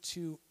connected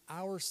to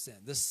our sin,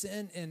 the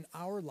sin in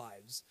our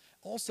lives,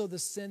 also the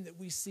sin that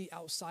we see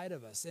outside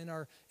of us, in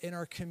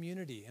our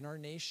community, in our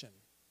nation.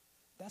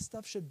 That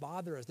stuff should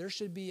bother us. There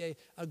should be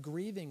a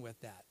grieving with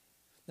that.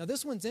 Now,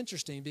 this one's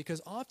interesting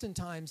because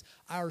oftentimes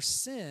our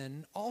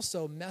sin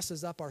also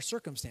messes up our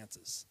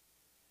circumstances.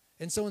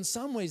 And so in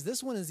some ways,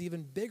 this one is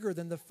even bigger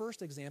than the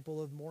first example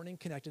of mourning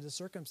connected to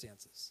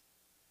circumstances.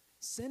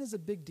 Sin is a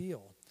big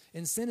deal,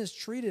 and sin is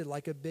treated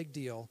like a big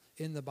deal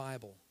in the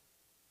Bible.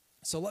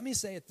 So let me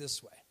say it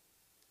this way,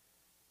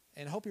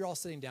 and I hope you're all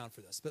sitting down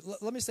for this, but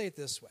let me say it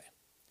this way.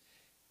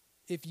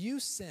 If you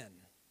sin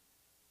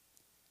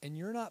and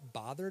you're not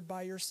bothered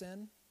by your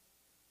sin,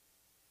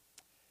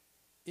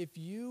 if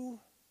you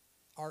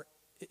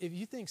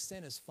think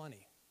sin is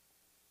funny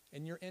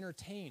and you're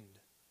entertained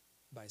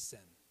by sin,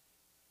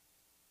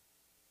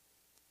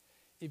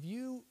 if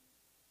you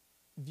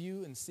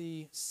view and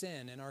see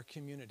sin in our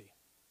community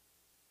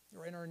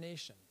or in our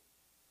nation,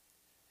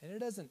 and it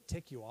doesn't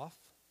tick you off,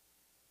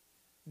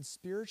 then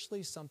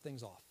spiritually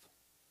something's off.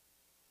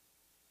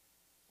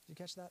 Did you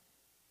catch that?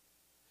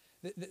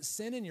 That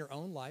sin in your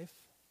own life,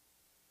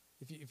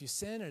 if you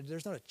sin and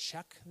there's not a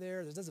check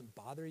there, that doesn't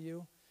bother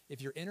you,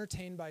 if you're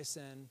entertained by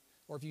sin,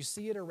 or if you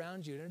see it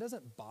around you and it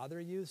doesn't bother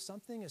you,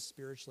 something is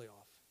spiritually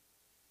off.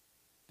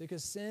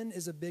 Because sin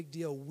is a big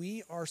deal.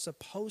 We are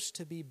supposed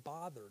to be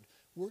bothered.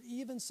 We're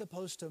even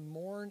supposed to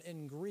mourn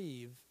and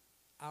grieve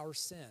our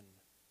sin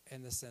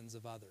and the sins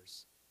of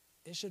others.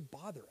 It should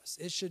bother us.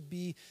 It should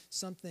be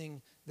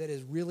something that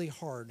is really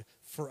hard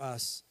for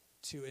us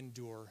to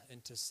endure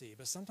and to see.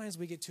 But sometimes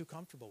we get too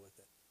comfortable with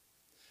it.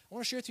 I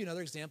want to share with you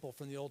another example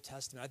from the Old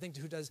Testament, I think,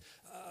 who does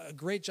a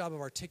great job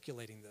of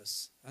articulating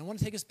this. I want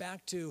to take us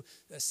back to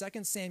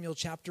 2 Samuel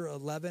chapter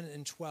 11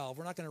 and 12.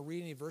 We're not going to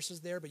read any verses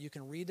there, but you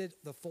can read it,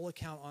 the full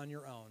account on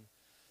your own.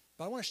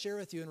 But I want to share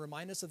with you and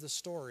remind us of the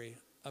story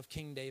of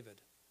King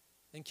David,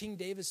 and King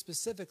David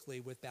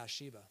specifically with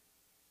Bathsheba.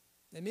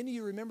 And many of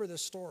you remember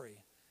this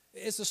story.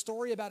 It's a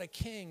story about a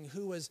king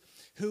who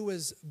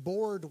was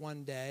bored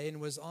one day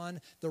and was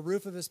on the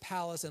roof of his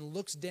palace and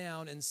looks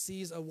down and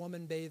sees a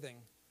woman bathing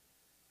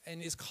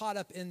and is caught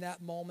up in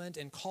that moment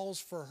and calls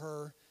for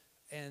her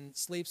and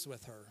sleeps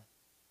with her.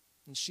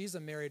 And she's a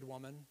married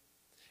woman.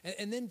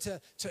 And then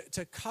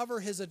to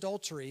cover his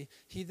adultery,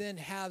 he then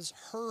has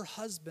her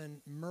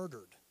husband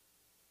murdered.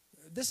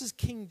 This is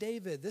King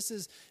David. This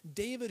is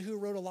David who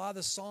wrote a lot of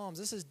the Psalms.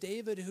 This is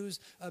David who's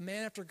a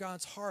man after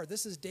God's heart.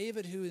 This is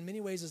David who in many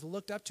ways is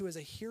looked up to as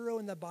a hero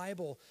in the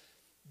Bible.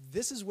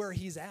 This is where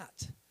he's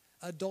at.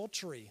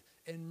 Adultery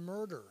and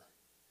murder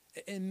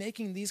and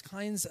making these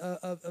kinds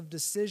of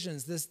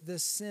decisions,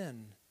 this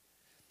sin.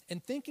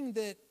 And thinking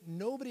that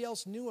nobody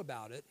else knew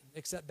about it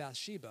except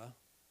Bathsheba,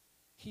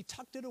 he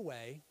tucked it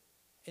away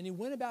and he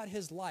went about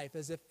his life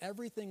as if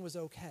everything was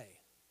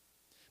okay.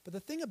 But the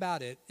thing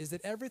about it is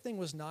that everything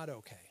was not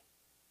okay.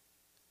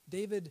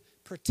 David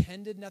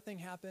pretended nothing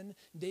happened.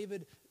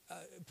 David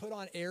put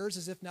on airs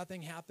as if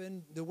nothing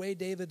happened. The way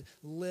David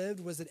lived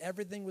was that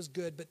everything was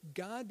good, but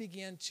God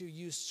began to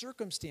use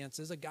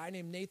circumstances, a guy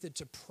named Nathan,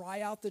 to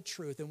pry out the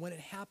truth. And when it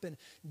happened,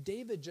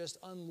 David just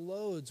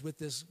unloads with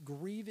this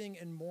grieving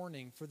and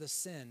mourning for the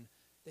sin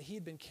that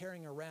he'd been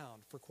carrying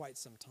around for quite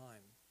some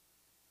time.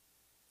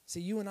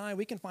 See, you and I,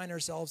 we can find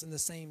ourselves in the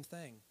same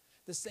thing.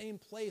 The same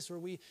place where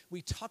we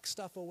tuck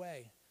stuff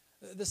away.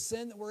 The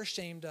sin that we're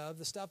ashamed of,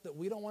 the stuff that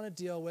we don't want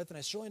to deal with, and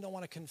I certainly don't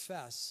want to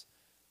confess,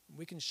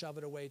 we can shove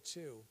it away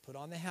too. Put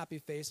on the happy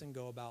face and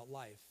go about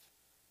life.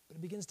 But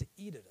it begins to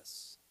eat at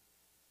us.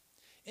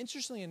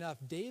 Interestingly enough,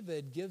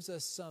 David gives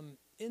us some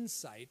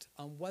insight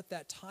on what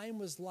that time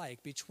was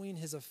like between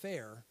his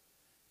affair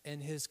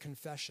and his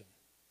confession.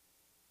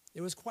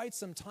 It was quite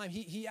some time.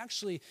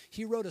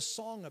 He wrote a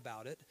song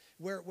about it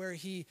where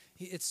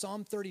it's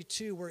Psalm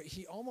 32, where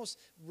he almost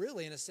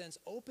really, in a sense,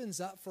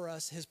 opens up for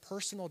us his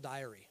personal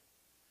diary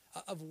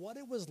of what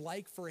it was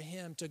like for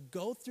him to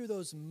go through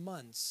those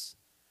months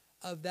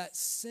of that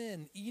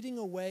sin eating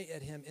away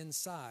at him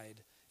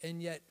inside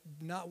and yet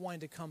not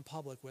wanting to come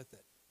public with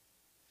it.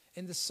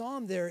 And the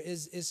psalm there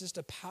is just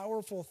a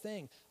powerful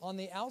thing. On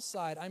the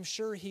outside, I'm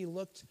sure he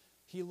looked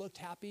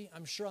happy.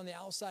 I'm sure on the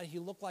outside he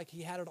looked like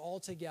he had it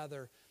all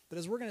together. But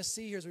as we're going to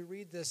see here as we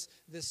read this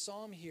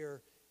psalm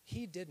here,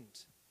 he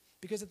didn't.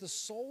 Because at the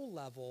soul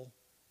level,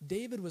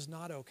 David was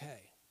not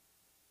okay.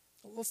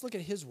 Let's look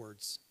at his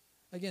words.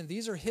 Again,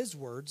 these are his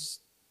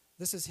words.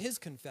 This is his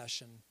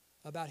confession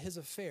about his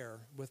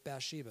affair with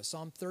Bathsheba.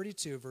 Psalm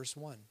 32, verse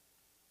 1.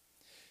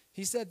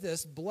 He said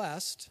this,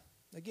 blessed,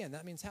 again,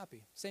 that means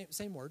happy.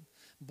 Same word.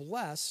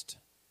 Blessed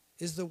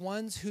is the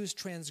ones whose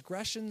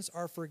transgressions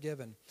are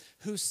forgiven,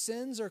 whose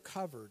sins are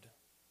covered.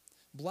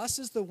 Blessed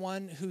is the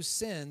one whose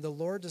sin the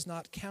Lord does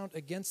not count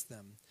against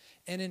them,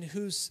 and in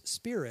whose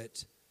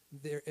spirit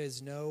there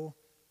is no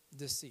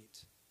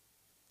deceit.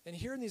 And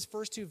here in these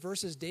first two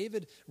verses,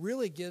 David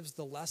really gives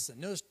the lesson.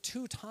 Notice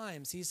 2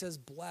 times he says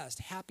blessed,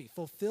 happy.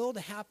 Fulfilled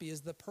happy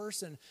is the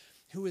person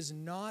who is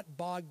not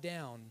bogged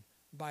down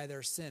by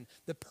their sin,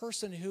 the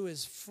person who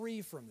is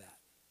free from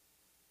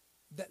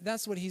that.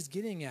 That's what he's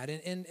getting at.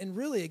 And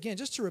really, again,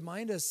 just to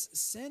remind us,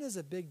 sin is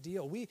a big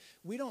deal. We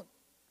don't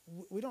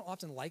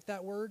often like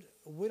that word.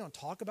 We don't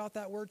talk about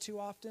that word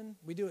too often.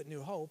 We do at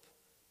New Hope,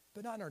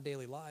 but not in our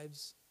daily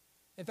lives.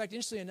 In fact,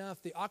 interestingly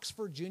enough, the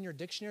Oxford Junior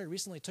Dictionary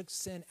recently took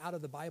sin out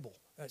of the Bible.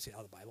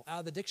 Out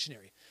of the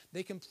dictionary.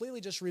 They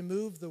completely just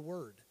removed the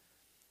word.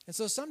 And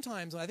so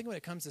sometimes, I think when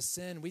it comes to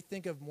sin, we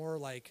think of more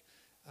like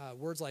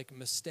words like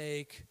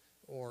mistake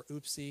or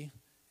oopsie,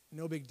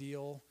 no big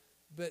deal.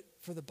 But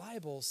for the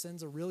Bible,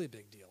 sin's a really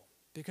big deal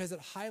because it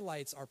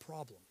highlights our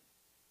problem.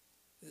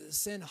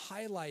 Sin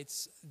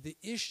highlights the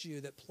issue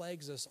that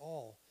plagues us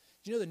all.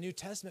 Do you know the New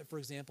Testament, for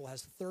example,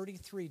 has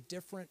 33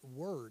 different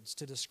words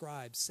to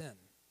describe sin?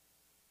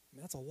 I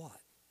mean, that's a lot.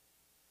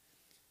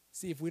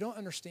 See, if we don't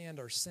understand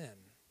our sin,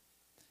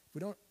 if we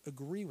don't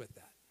agree with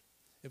that,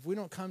 if we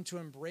don't come to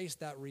embrace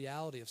that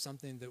reality of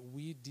something that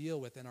we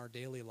deal with in our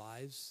daily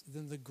lives,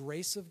 then the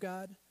grace of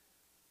God,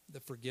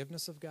 the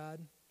forgiveness of God,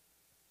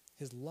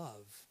 his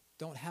love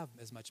don't have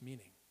as much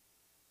meaning.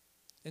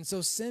 And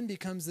so sin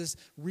becomes this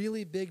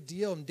really big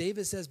deal. And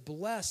David says,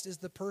 blessed is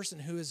the person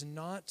who is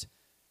not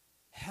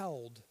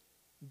held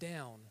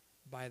down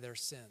by their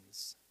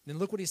sins. Then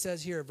look what he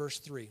says here at verse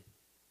 3.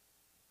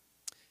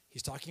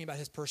 He's talking about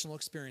his personal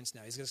experience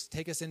now. He's going to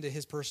take us into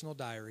his personal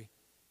diary.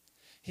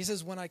 He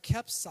says, when I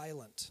kept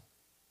silent,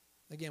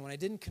 again, when I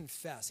didn't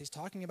confess, he's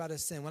talking about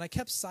his sin. When I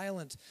kept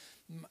silent,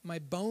 my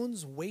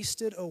bones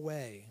wasted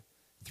away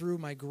through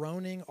my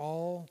groaning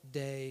all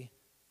day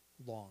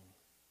long.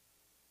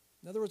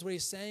 In other words, what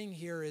he's saying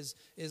here is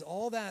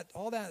all that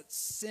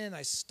sin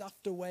I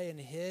stuffed away and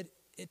hid,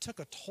 it took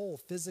a toll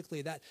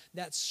physically. That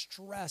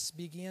stress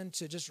began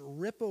to just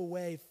rip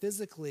away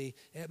physically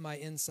at my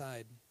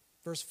inside.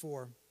 Verse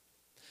 4,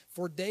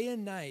 for day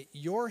and night,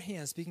 your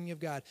hand, speaking of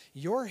God,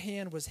 your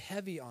hand was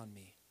heavy on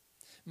me.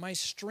 My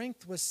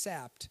strength was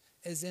sapped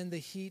as in the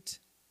heat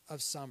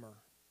of summer.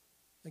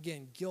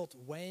 Again, guilt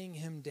weighing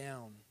him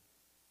down.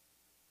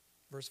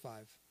 Verse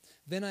 5,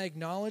 then I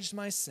acknowledged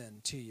my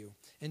sin to you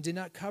and did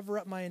not cover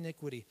up my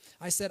iniquity.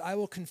 I said, I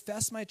will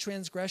confess my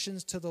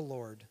transgressions to the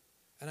Lord.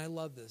 And I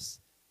love this.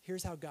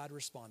 Here's how God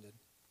responded.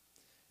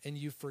 And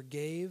you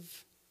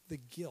forgave the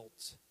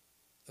guilt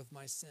of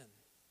my sin.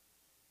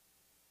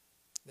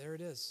 There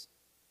it is.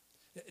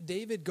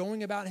 David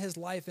going about his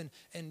life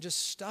and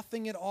just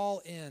stuffing it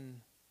all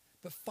in.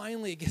 But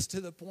finally it gets to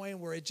the point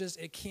where it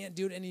can't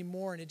do it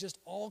anymore, and it just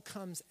all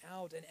comes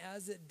out. And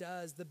as it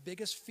does, the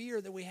biggest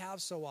fear that we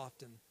have so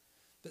often,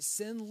 that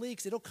sin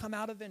leaks, it'll come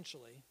out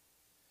eventually.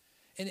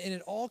 And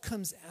it all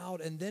comes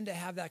out, and then to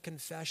have that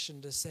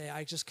confession to say,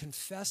 I just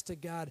confessed to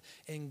God,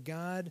 and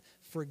God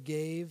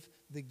forgave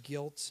the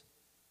guilt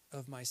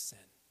of my sin.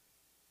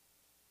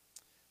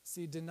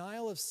 See,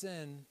 denial of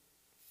sin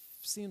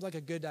seems like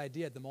a good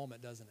idea at the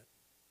moment, doesn't it?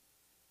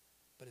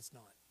 But it's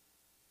not.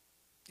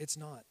 It's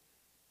not.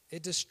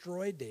 It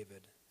destroyed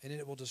David, and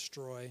it will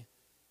destroy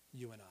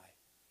you and I.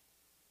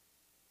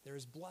 There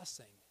is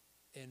blessing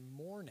in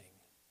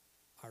mourning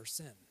our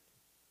sin.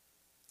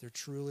 There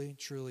truly,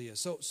 truly is.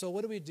 So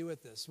what do we do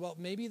with this? Well,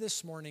 maybe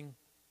this morning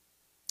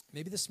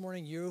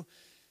you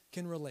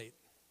can relate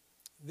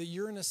that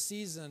you're in a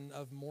season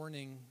of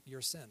mourning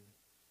your sin.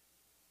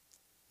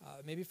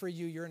 Maybe for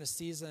you, you're in a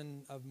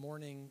season of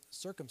mourning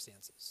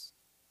circumstances.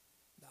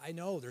 I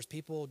know there's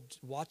people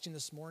watching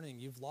this morning,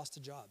 you've lost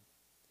a job.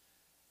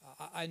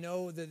 I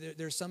know that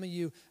there's some of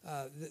you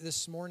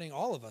this morning,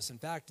 all of us, in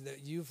fact,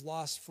 that you've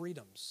lost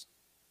freedoms.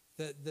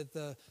 That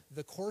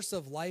the course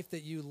of life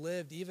that you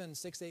lived even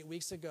 6-8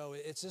 weeks ago,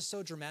 it's just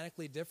so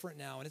dramatically different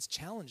now, and it's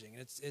challenging,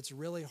 and it's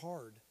really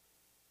hard.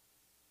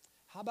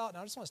 How about,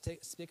 now I just want to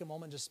speak a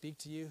moment and just speak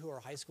to you who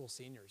are high school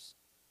seniors.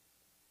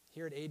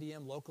 Here at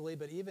ADM locally,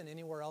 but even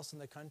anywhere else in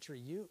the country,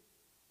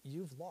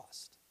 you've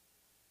lost.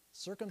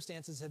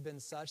 Circumstances have been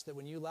such that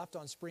when you left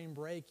on spring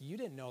break, you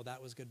didn't know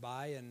that was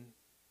goodbye,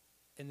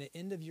 and the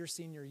end of your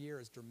senior year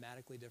is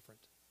dramatically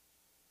different.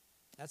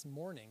 That's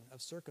mourning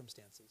of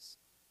circumstances.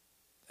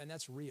 And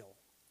that's real.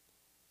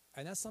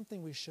 And that's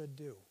something we should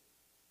do.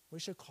 We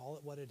should call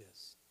it what it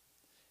is.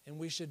 And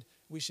we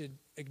should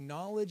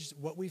acknowledge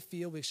what we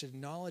feel. We should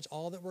acknowledge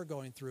all that we're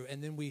going through.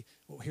 And then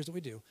here's what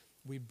we do.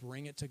 We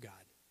bring it to God.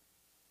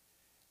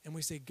 And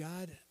we say,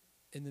 God,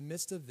 in the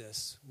midst of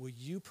this, will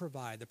you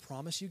provide the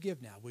promise you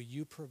give now? Will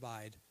you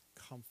provide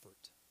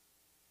comfort?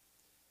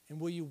 And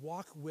will you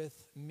walk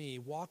with me,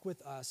 walk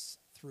with us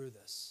through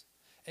this?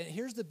 And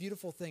here's the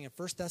beautiful thing, and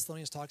 1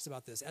 Thessalonians talks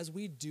about this. As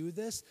we do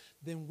this,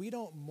 then we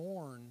don't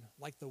mourn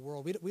like the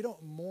world. We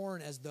don't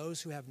mourn as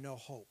those who have no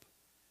hope.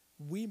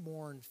 We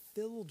mourn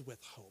filled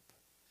with hope,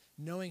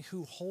 knowing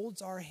who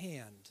holds our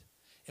hand.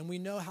 And we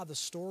know how the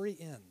story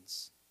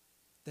ends,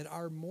 that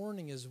our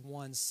mourning is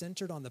one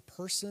centered on the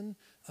person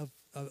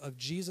of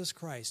Jesus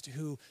Christ,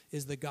 who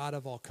is the God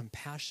of all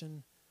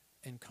compassion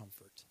and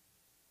comfort.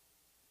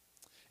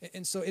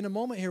 And so in a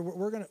moment here,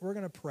 we're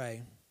gonna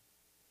pray.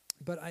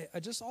 But I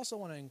just also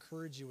want to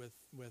encourage you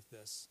with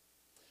this.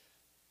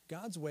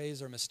 God's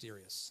ways are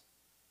mysterious.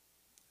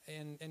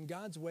 And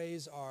God's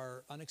ways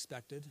are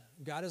unexpected.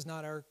 God is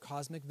not our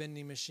cosmic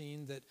vending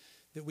machine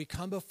that we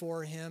come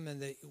before him and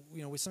that,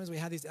 sometimes we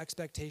have these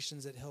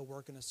expectations that he'll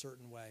work in a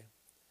certain way.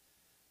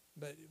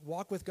 But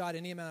walk with God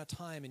any amount of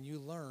time and you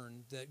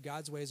learn that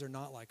God's ways are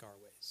not like our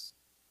ways.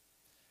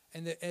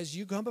 And that as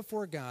you come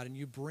before God and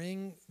you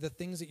bring the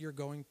things that you're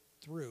going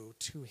through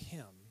to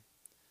him,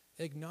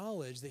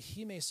 acknowledge that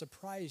he may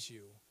surprise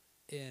you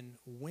in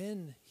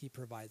when he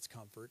provides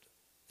comfort,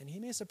 and he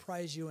may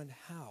surprise you in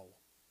how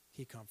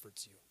he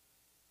comforts you.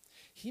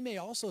 He may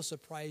also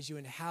surprise you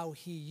in how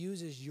he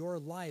uses your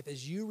life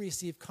as you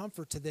receive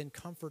comfort to then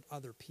comfort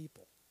other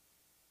people.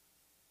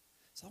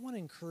 So I want to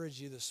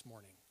encourage you this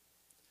morning.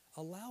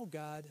 Allow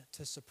God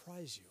to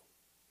surprise you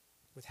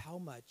with how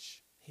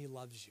much he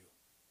loves you.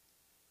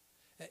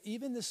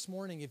 Even this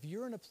morning, if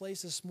you're in a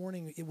place this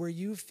morning where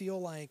you feel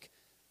like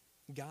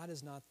God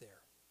is not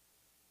there,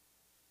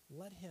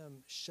 let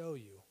him show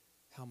you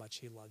how much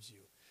he loves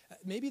you.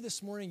 Maybe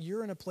this morning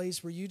you're in a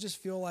place where you just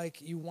feel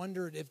like you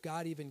wondered if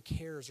God even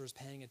cares or is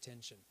paying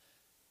attention.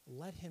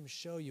 Let him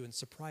show you and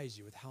surprise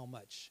you with how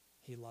much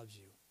he loves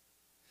you.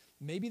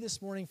 Maybe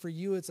this morning for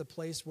you it's a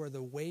place where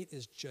the weight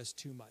is just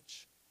too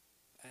much.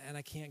 And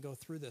I can't go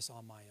through this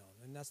on my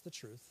own. And that's the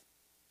truth.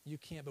 You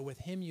can't, but with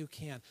him you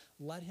can.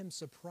 Let him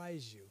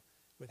surprise you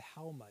with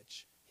how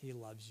much he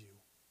loves you.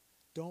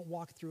 Don't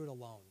walk through it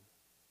alone.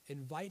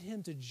 Invite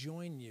him to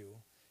join you.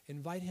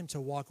 Invite him to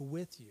walk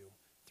with you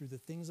through the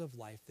things of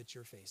life that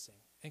you're facing.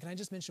 And can I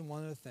just mention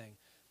one other thing?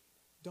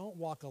 Don't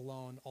walk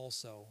alone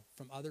also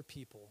from other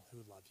people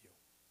who love you.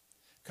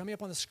 Coming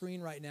up on the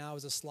screen right now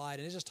is a slide,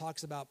 and it just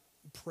talks about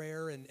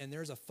prayer, and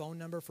there's a phone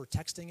number for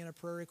texting in a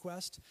prayer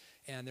request,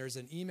 and there's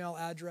an email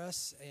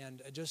address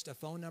and just a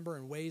phone number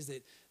and ways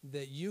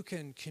that you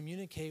can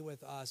communicate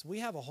with us. We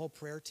have a whole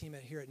prayer team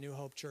here at New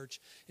Hope Church,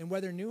 and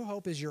whether New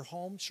Hope is your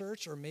home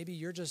church or maybe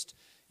you're just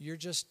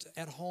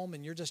at home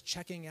and you're just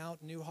checking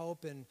out New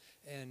Hope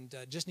and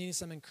just needing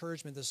some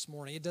encouragement this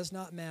morning, it does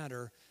not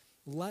matter.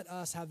 Let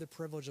us have the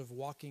privilege of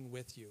walking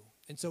with you.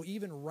 And so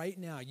even right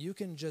now, you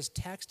can just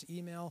text,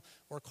 email,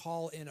 or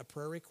call in a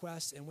prayer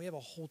request, and we have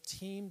a whole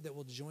team that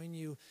will join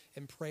you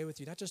and pray with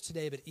you, not just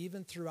today, but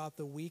even throughout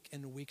the week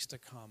and weeks to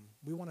come.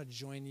 We want to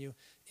join you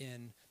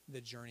in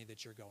the journey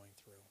that you're going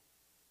through.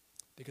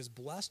 Because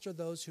blessed are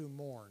those who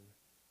mourn,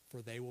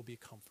 for they will be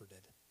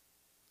comforted.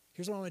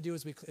 Here's what I want to do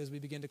as we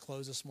begin to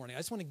close this morning. I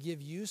just want to give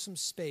you some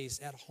space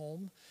at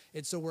home.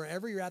 And so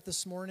wherever you're at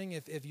this morning,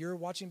 if you're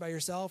watching by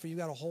yourself or you've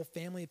got a whole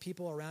family of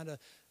people around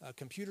a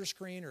computer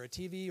screen or a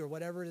TV or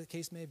whatever the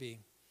case may be,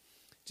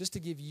 just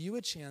to give you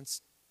a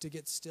chance to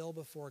get still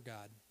before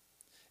God.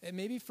 And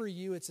maybe for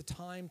you, it's a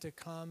time to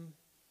come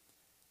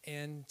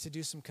and to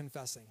do some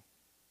confessing.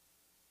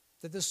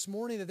 That this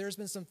morning that there's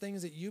been some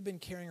things that you've been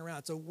carrying around.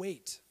 It's a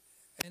weight.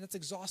 And it's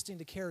exhausting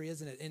to carry,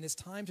 isn't it? And it's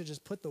time to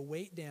just put the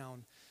weight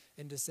down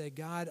and to say,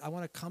 God, I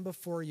want to come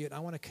before you and I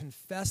want to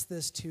confess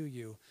this to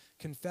you.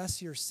 Confess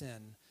your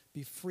sin.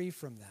 Be free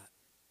from that.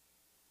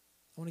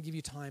 I want to give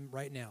you time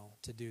right now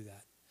to do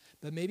that.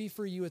 But maybe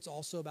for you, it's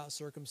also about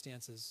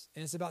circumstances.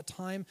 And it's about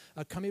time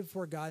coming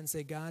before God and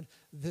say, God,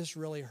 this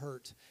really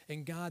hurt.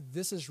 And God,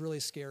 this is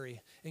really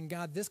scary. And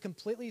God, this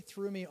completely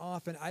threw me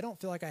off. And I don't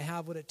feel like I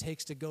have what it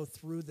takes to go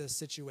through this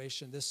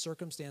situation, this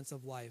circumstance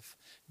of life.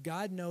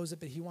 God knows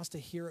it, but he wants to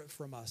hear it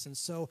from us. And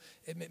so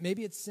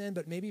maybe it's sin,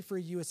 but maybe for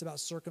you, it's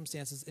about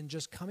circumstances. And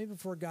just coming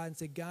before God and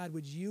say, God,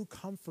 would you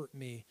comfort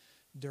me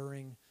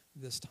during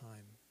this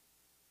time?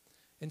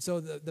 And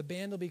so the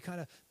band will be kind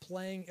of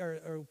playing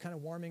or kind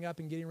of warming up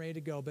and getting ready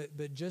to go.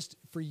 But just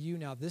for you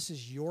now, this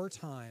is your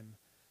time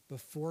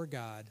before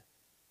God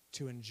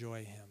to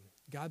enjoy him.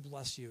 God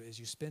bless you as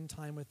you spend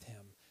time with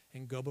him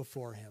and go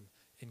before him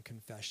in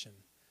confession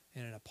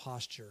and in a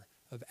posture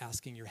of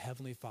asking your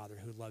heavenly Father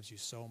who loves you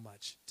so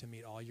much to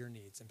meet all your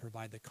needs and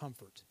provide the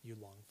comfort you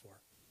long for.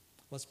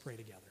 Let's pray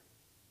together.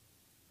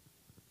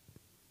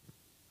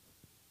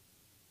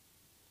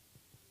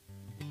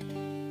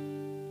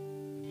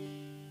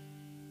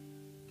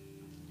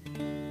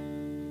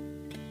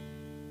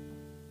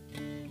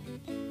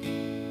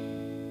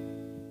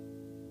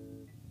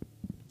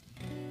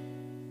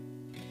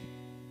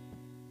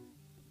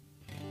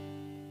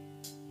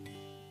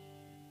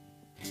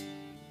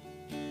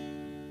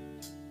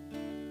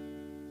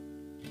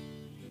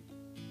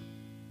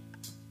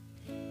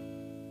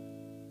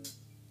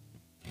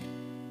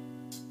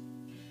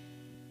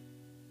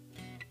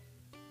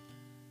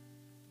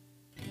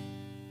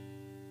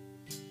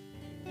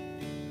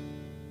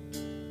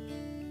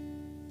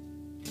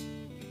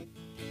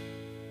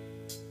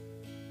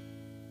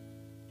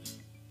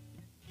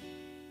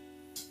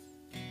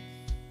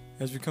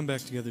 As we come back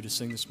together to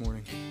sing this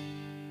morning,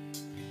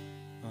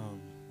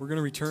 we're going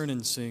to return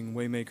and sing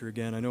Waymaker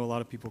again. I know a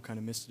lot of people kind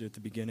of missed it at the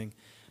beginning,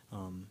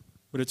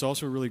 but it's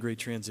also a really great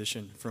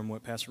transition from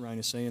what Pastor Ryan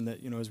is saying,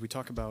 that, as we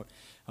talk about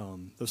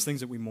those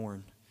things that we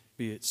mourn,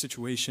 be it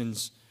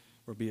situations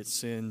or be it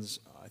sins,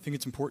 I think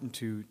it's important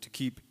to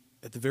keep,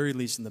 at the very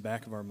least in the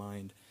back of our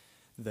mind,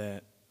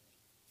 that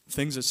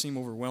things that seem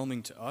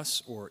overwhelming to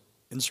us or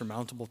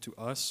insurmountable to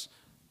us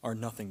are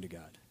nothing to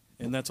God.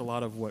 And that's a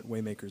lot of what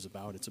Waymaker is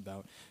about. It's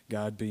about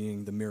God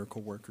being the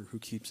miracle worker who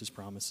keeps his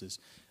promises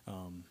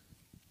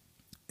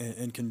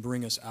and can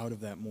bring us out of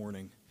that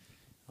mourning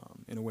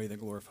in a way that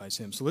glorifies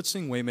him. So let's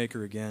sing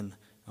Waymaker again.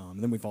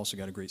 And then we've also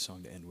got a great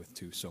song to end with,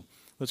 too. So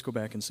let's go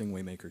back and sing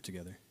Waymaker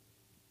together.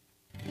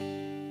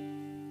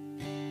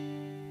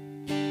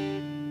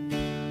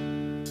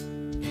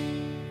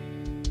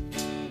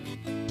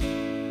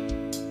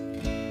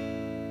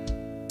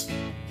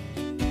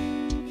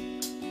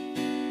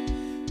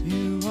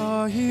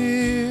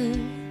 Here,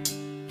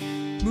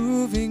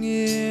 moving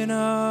in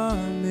our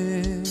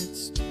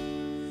midst.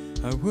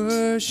 I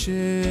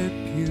worship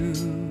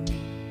you,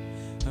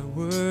 I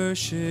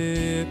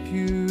worship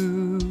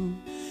you.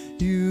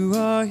 You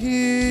are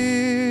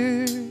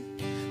here,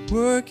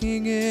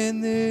 working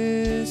in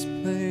this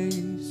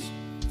place.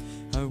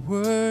 I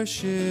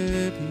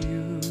worship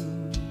you,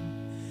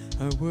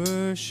 I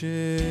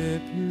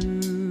worship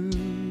you.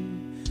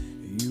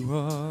 You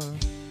are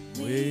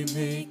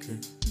Waymaker,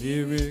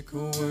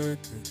 miracle worker,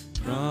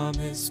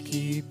 promise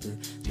keeper,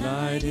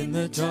 light in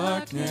the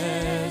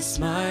darkness,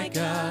 my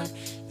God,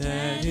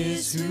 that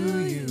is who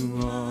you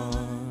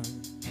are.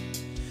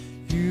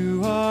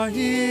 You are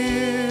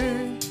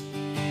here,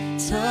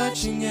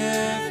 touching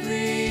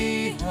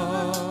every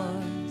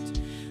heart.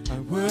 I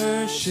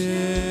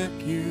worship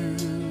you,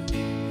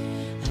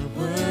 I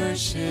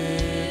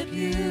worship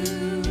you.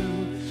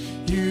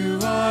 You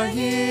are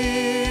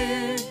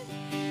here,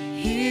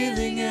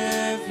 healing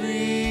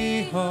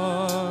every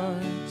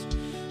heart.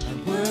 I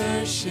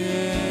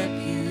worship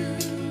you,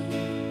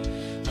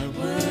 I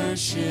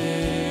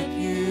worship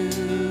you.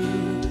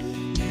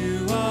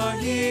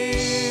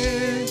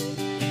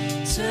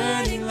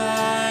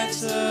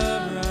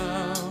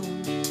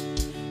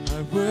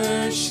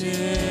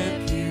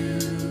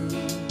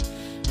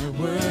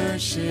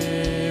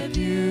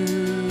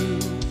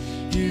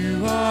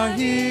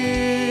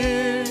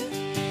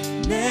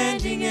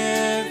 finding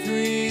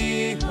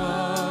every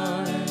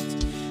heart.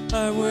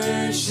 I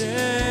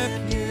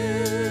worship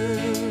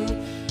you.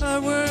 I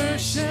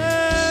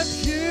worship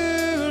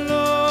you,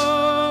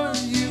 Lord.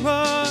 You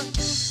are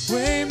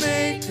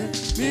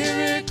waymaker,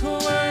 miracle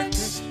worker,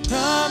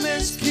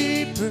 promise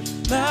keeper,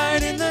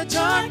 light in the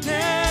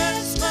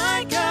darkness.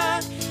 My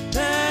God,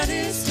 that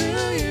is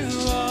who you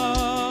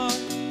are.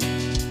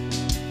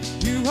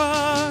 You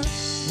are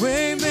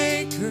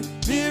waymaker,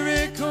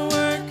 miracle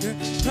worker,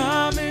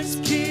 promise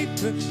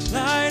keeper,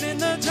 light in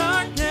the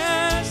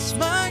darkness.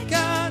 My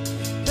God,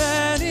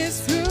 that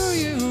is who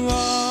you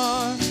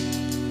are.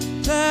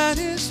 That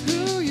is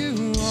who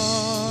you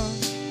are.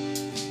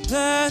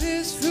 That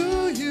is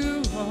who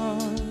you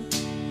are.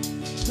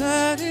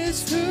 That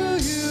is who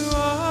you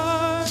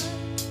are.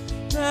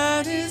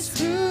 That is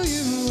who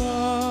you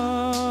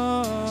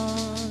are.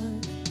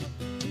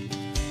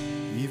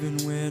 Even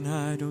when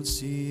I don't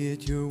see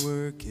it, you're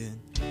working.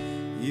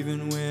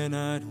 Even when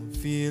I don't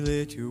feel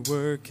it, you're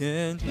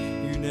working.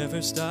 You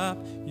never stop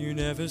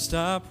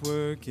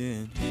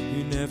working.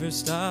 You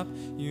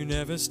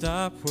never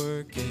stop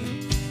working.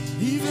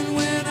 Even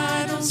when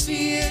I don't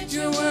see it,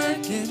 you're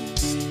working.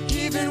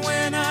 Even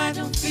when I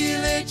don't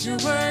feel it, you're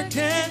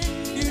working.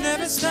 You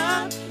never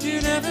stop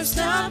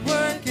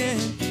working.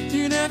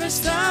 You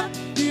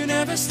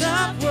never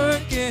stop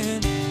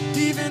working.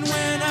 Even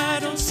when I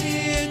don't see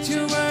it,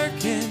 you're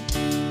working.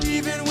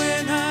 Even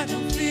when I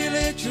don't feel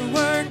it, you're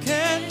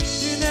working.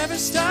 You never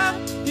stop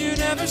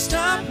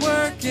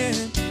working.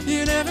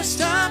 You never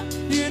stop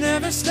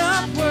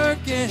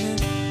working.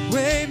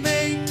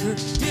 Waymaker,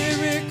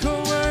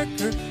 miracle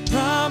worker,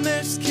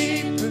 promise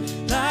keeper,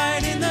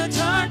 light in the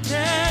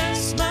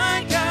darkness.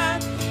 My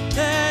God,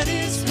 that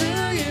is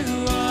who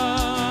you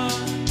are.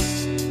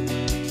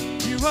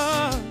 You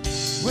are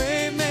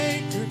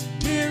waymaker,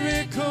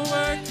 miracle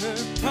worker,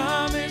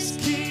 promise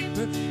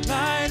keeper,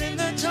 light in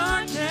the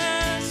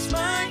darkness.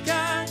 My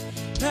God,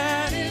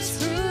 that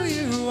is who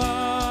you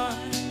are.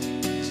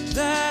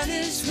 That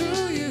is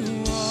who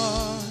you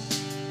are.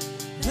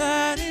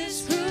 That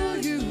is who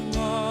you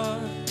are.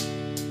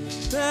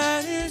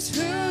 That is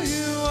who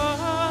you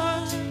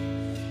are.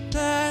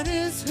 That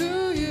is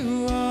who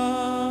you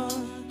are.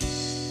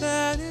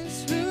 That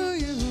is who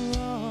you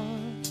are.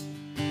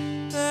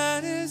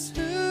 That is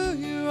who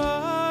you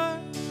are.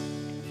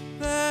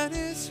 That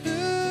is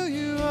who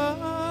you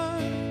are.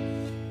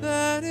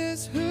 That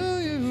is who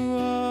you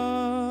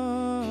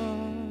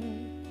are.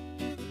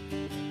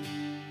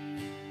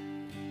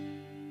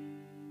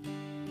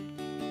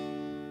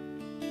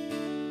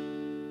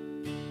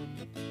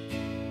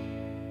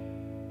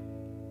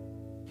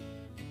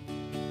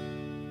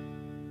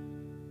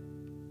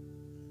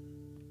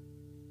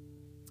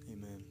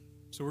 Amen.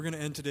 So we're going to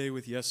end today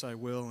with Yes, I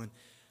Will. And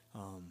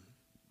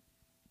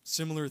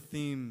similar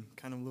theme,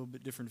 kind of a little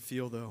bit different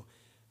feel, though.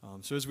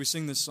 So as we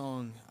sing this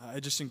song, I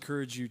just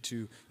encourage you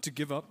to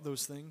give up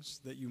those things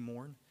that you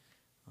mourn.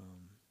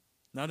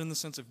 Not in the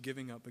sense of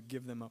giving up, but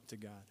give them up to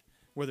God.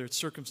 Whether it's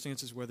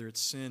circumstances, whether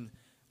it's sin,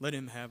 let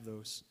Him have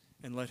those.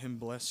 And let Him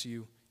bless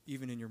you,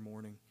 even in your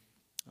mourning.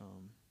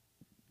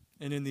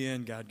 And in the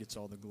end, God gets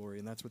all the glory.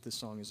 And that's what this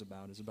song is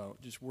about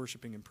just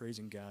worshiping and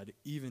praising God,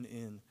 even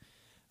in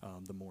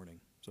the morning.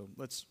 So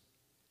let's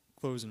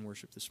close in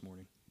worship this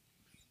morning.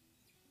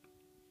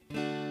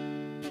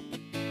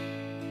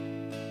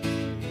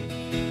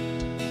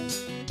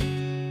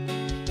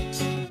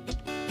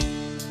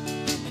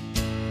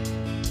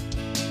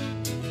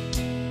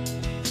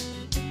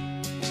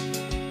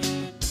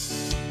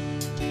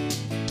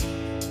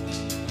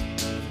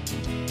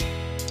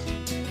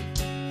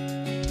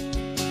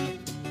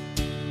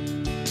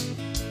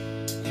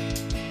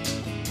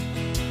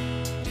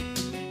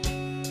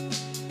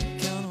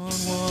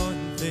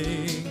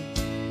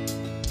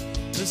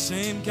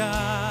 Same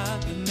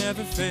God that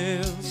never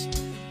fails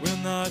will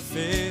not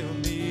fail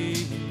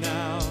me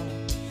now.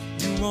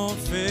 You won't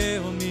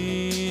fail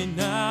me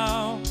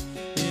now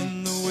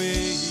in the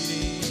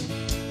waiting.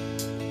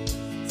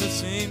 The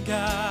same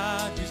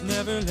God who's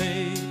never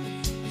late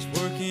is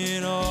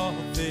working all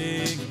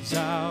things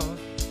out.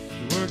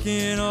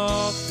 Working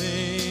all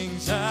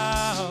things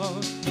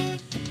out.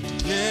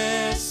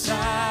 Yes,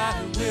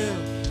 I will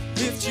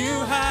lift you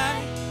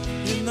high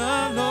in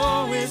the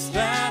lowest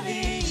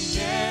valley.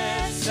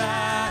 Yes,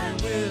 I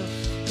will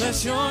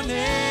bless your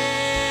name.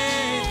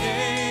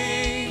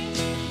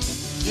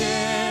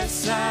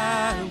 Yes,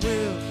 I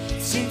will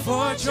sing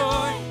for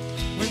joy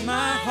when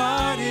my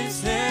heart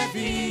is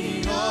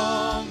heavy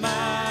all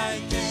my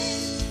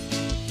days.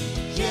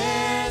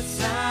 Yes,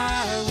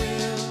 I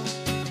will.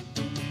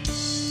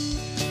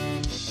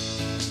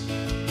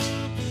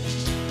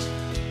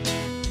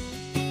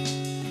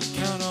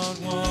 Count on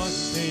one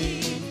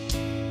thing,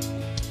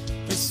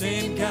 the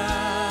same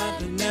God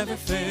that never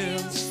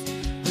fails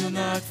will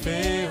not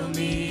fail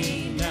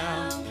me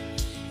now.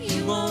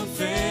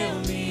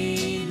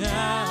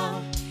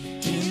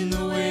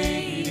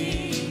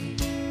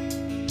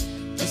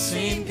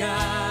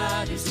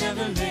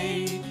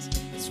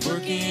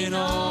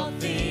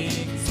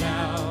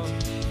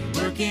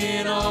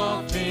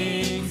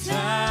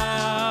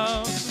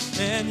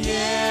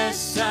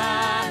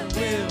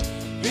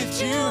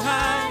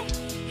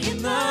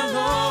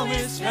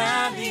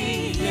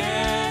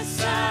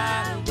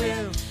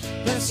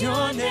 bless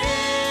your name.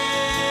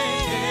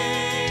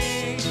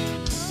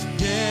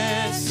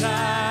 Yes,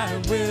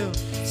 I will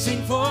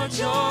sing for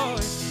joy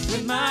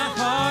when my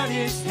heart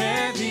is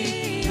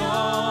heavy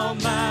all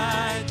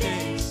my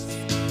days.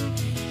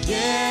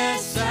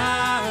 Yes,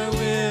 I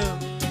will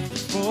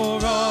for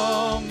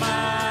all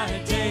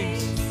my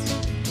days.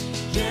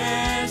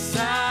 Yes,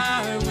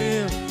 I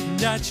will.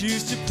 And I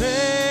choose to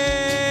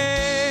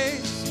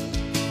praise,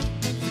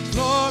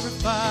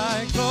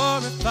 glorify,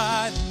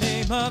 glorify the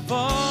name of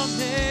all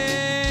names.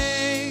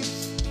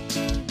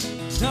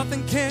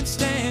 Nothing can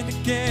stand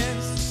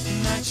against,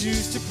 and I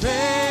choose to praise,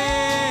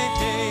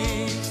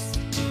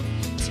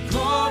 to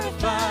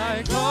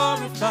glorify,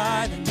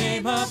 glorify the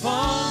name of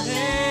all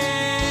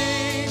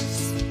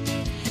names.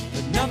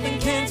 But nothing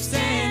can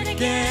stand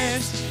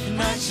against,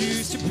 and I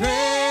choose to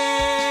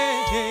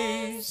praise,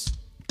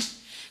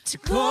 to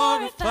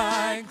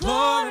glorify,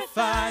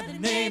 glorify the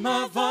name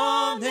of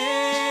all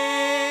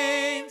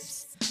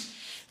names.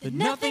 That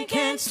nothing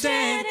can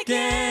stand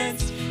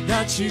against,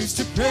 I choose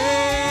to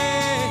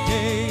praise,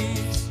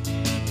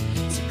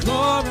 to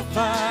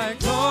glorify,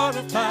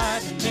 glorify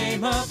the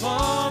name of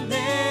all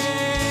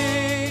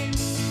names.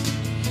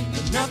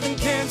 That nothing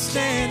can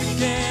stand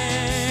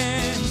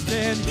against,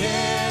 and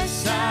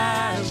yes,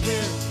 I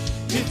will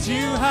lift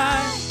you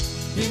high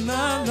in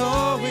the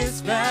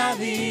lowest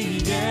valley.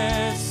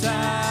 Yes,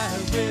 I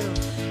will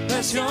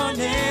bless your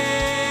name,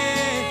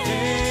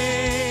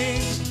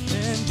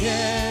 and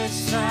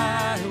yes,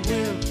 I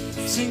will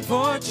sing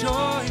for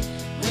joy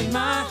when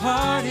my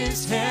heart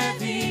is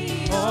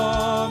heavy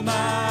all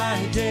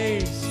my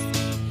days.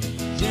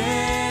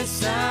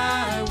 Yes,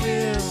 I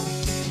will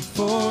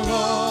for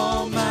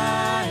all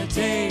my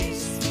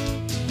days.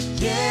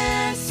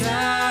 Yes,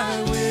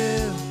 I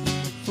will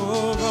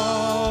for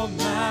all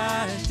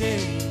my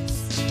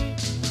days.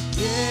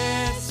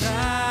 Yes,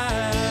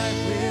 I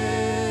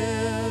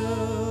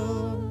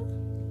will.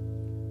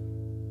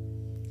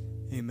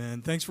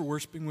 Amen. Thanks for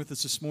worshiping with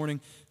us this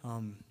morning.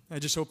 I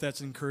just hope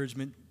that's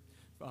encouragement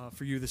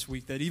for you this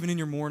week, that even in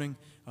your morning,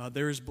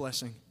 there is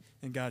blessing,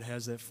 and God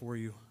has that for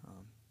you.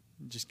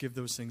 Just give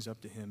those things up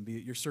to Him, be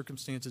it your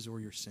circumstances or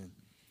your sin.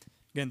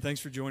 Again,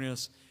 thanks for joining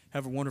us.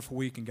 Have a wonderful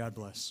week, and God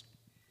bless.